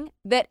saying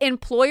that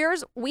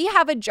employers, we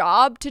have a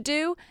job to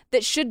do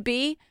that should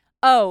be,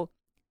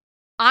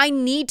 I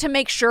need to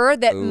make sure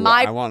that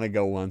I want to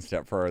go one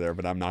step further,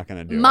 but I'm not going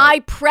to do it.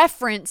 My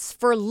preference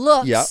for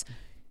looks,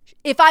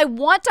 if I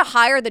want to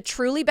hire the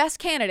truly best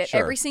candidate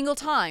every single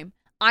time,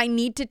 I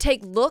need to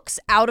take looks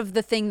out of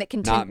the thing that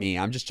can Not me.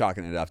 I'm just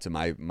chalking it up to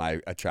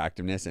my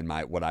attractiveness and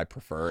what I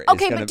prefer.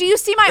 Okay, but do you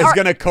see my It's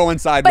going to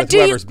coincide with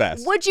whoever's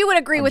best. Would you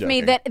agree with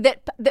me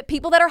that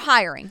people that are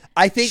hiring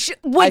I think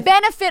would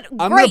benefit greatly?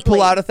 I'm going to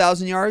pull out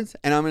 1,000 yards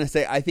and I'm going to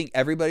say I think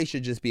everybody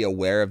should just be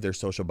aware of their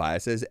social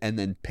biases and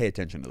then pay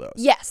attention to those.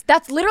 Yes,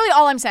 that's literally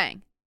all I'm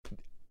saying.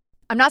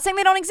 I'm not saying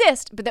they don't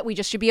exist, but that we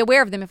just should be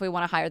aware of them if we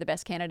want to hire the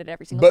best candidate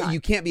every single time. But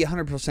you can't be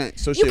 100%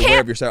 socially aware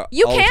of yourself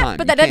You all can't, the time.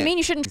 but that doesn't mean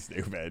you shouldn't.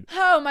 Stupid.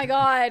 Oh my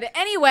God.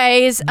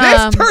 Anyways,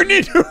 this turned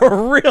into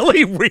a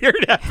really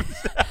weird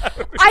episode.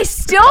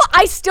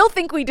 I still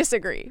think we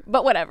disagree,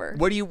 but whatever.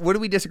 What do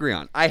we disagree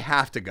on? I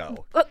have to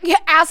go. He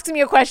asks me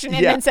a question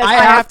and then says I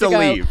have to go.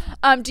 leave.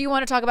 Do you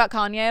want to talk about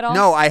Kanye at all?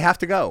 No, I have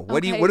to go.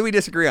 What do we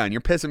disagree on?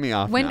 You're pissing me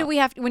off. When do you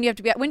have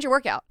to be? When's your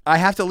workout? I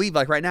have to leave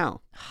like right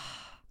now.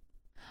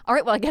 All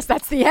right, well, I guess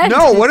that's the end.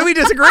 No, what do we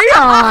disagree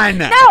on?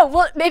 No,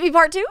 well, maybe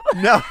part 2?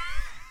 No.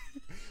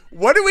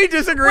 What do we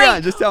disagree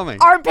on? Just tell me.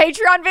 Our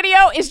Patreon video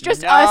is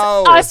just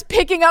us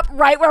picking up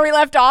right where we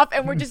left off,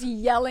 and we're just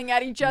yelling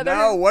at each other.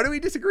 No, what do we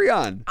disagree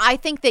on? I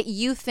think that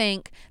you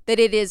think that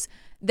it is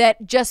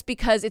that just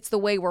because it's the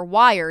way we're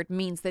wired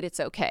means that it's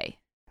okay.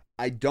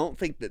 I don't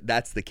think that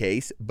that's the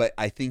case, but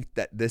I think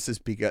that this is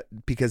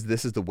because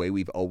this is the way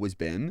we've always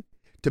been.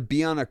 To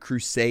be on a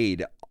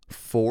crusade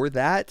for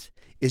that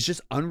is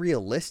just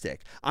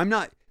unrealistic.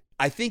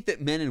 I think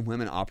that men and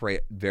women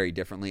operate very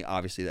differently.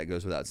 Obviously, that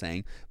goes without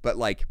saying. But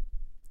like,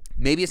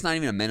 maybe it's not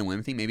even a men and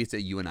women thing. Maybe it's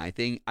a you and I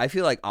thing. I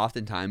feel like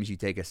oftentimes you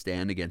take a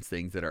stand against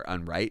things that are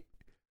unright.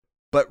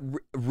 But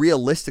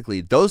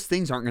realistically, those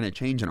things aren't going to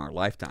change in our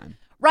lifetime.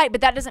 Right, but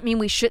that doesn't mean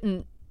we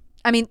shouldn't.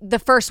 I mean, the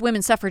first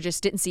women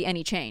suffragists didn't see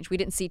any change. We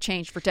didn't see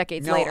change for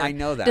decades later. No, I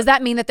know that. Does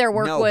that mean that their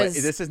work was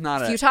but this is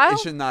not futile?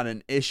 This is not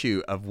an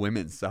issue of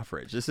women's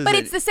suffrage. But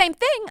it's the same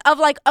thing of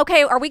like,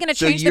 okay, are we going to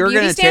change the beauty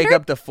standard? So you're going to take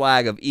up the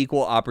flag of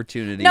equal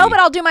opportunity. No, but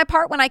I'll do my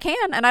part when I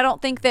can. And I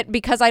don't think that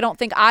because I don't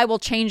think I will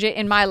change it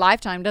in my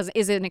lifetime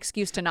is an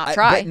excuse to not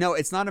try. But no,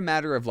 it's not a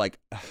matter of like...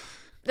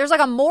 There's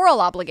like a moral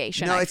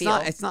obligation, No, I it's feel.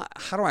 not. It's not.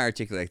 How do I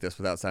articulate this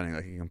without sounding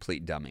like a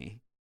complete dummy?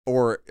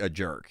 Or a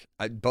jerk.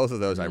 Both of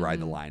those I ride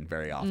the line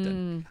very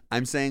often.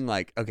 I'm saying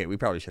like, okay, we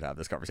probably should have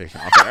this conversation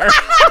off air.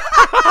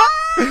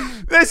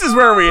 This is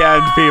where we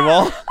end,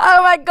 people. Oh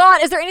my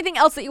God. Is there anything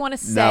else that you want to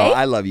say? No,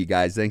 I love you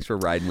guys. Thanks for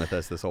riding with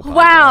us this whole podcast.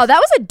 Wow, that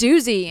was a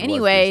doozy.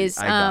 Anyways,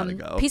 I gotta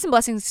go. Peace and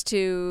blessings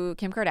to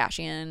Kim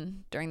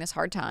Kardashian during this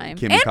hard time.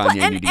 Kim and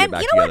Kanye need to get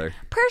back together.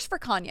 What? Prayers for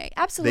Kanye.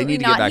 Absolutely They need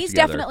to not. get back He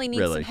together, definitely needs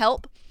really. some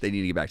help. They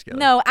need to get back together.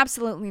 No,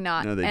 absolutely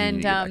not. No, they need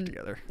to get back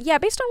together. Yeah,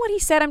 based on what he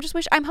said,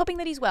 I'm hoping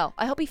that he's well.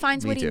 I hope he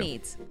finds what he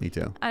needs. Me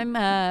too.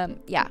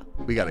 Yeah.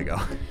 We gotta go.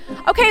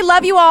 Okay,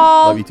 love you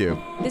all. Love you too.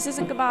 This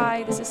isn't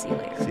goodbye. This is see you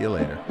later. See you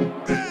later.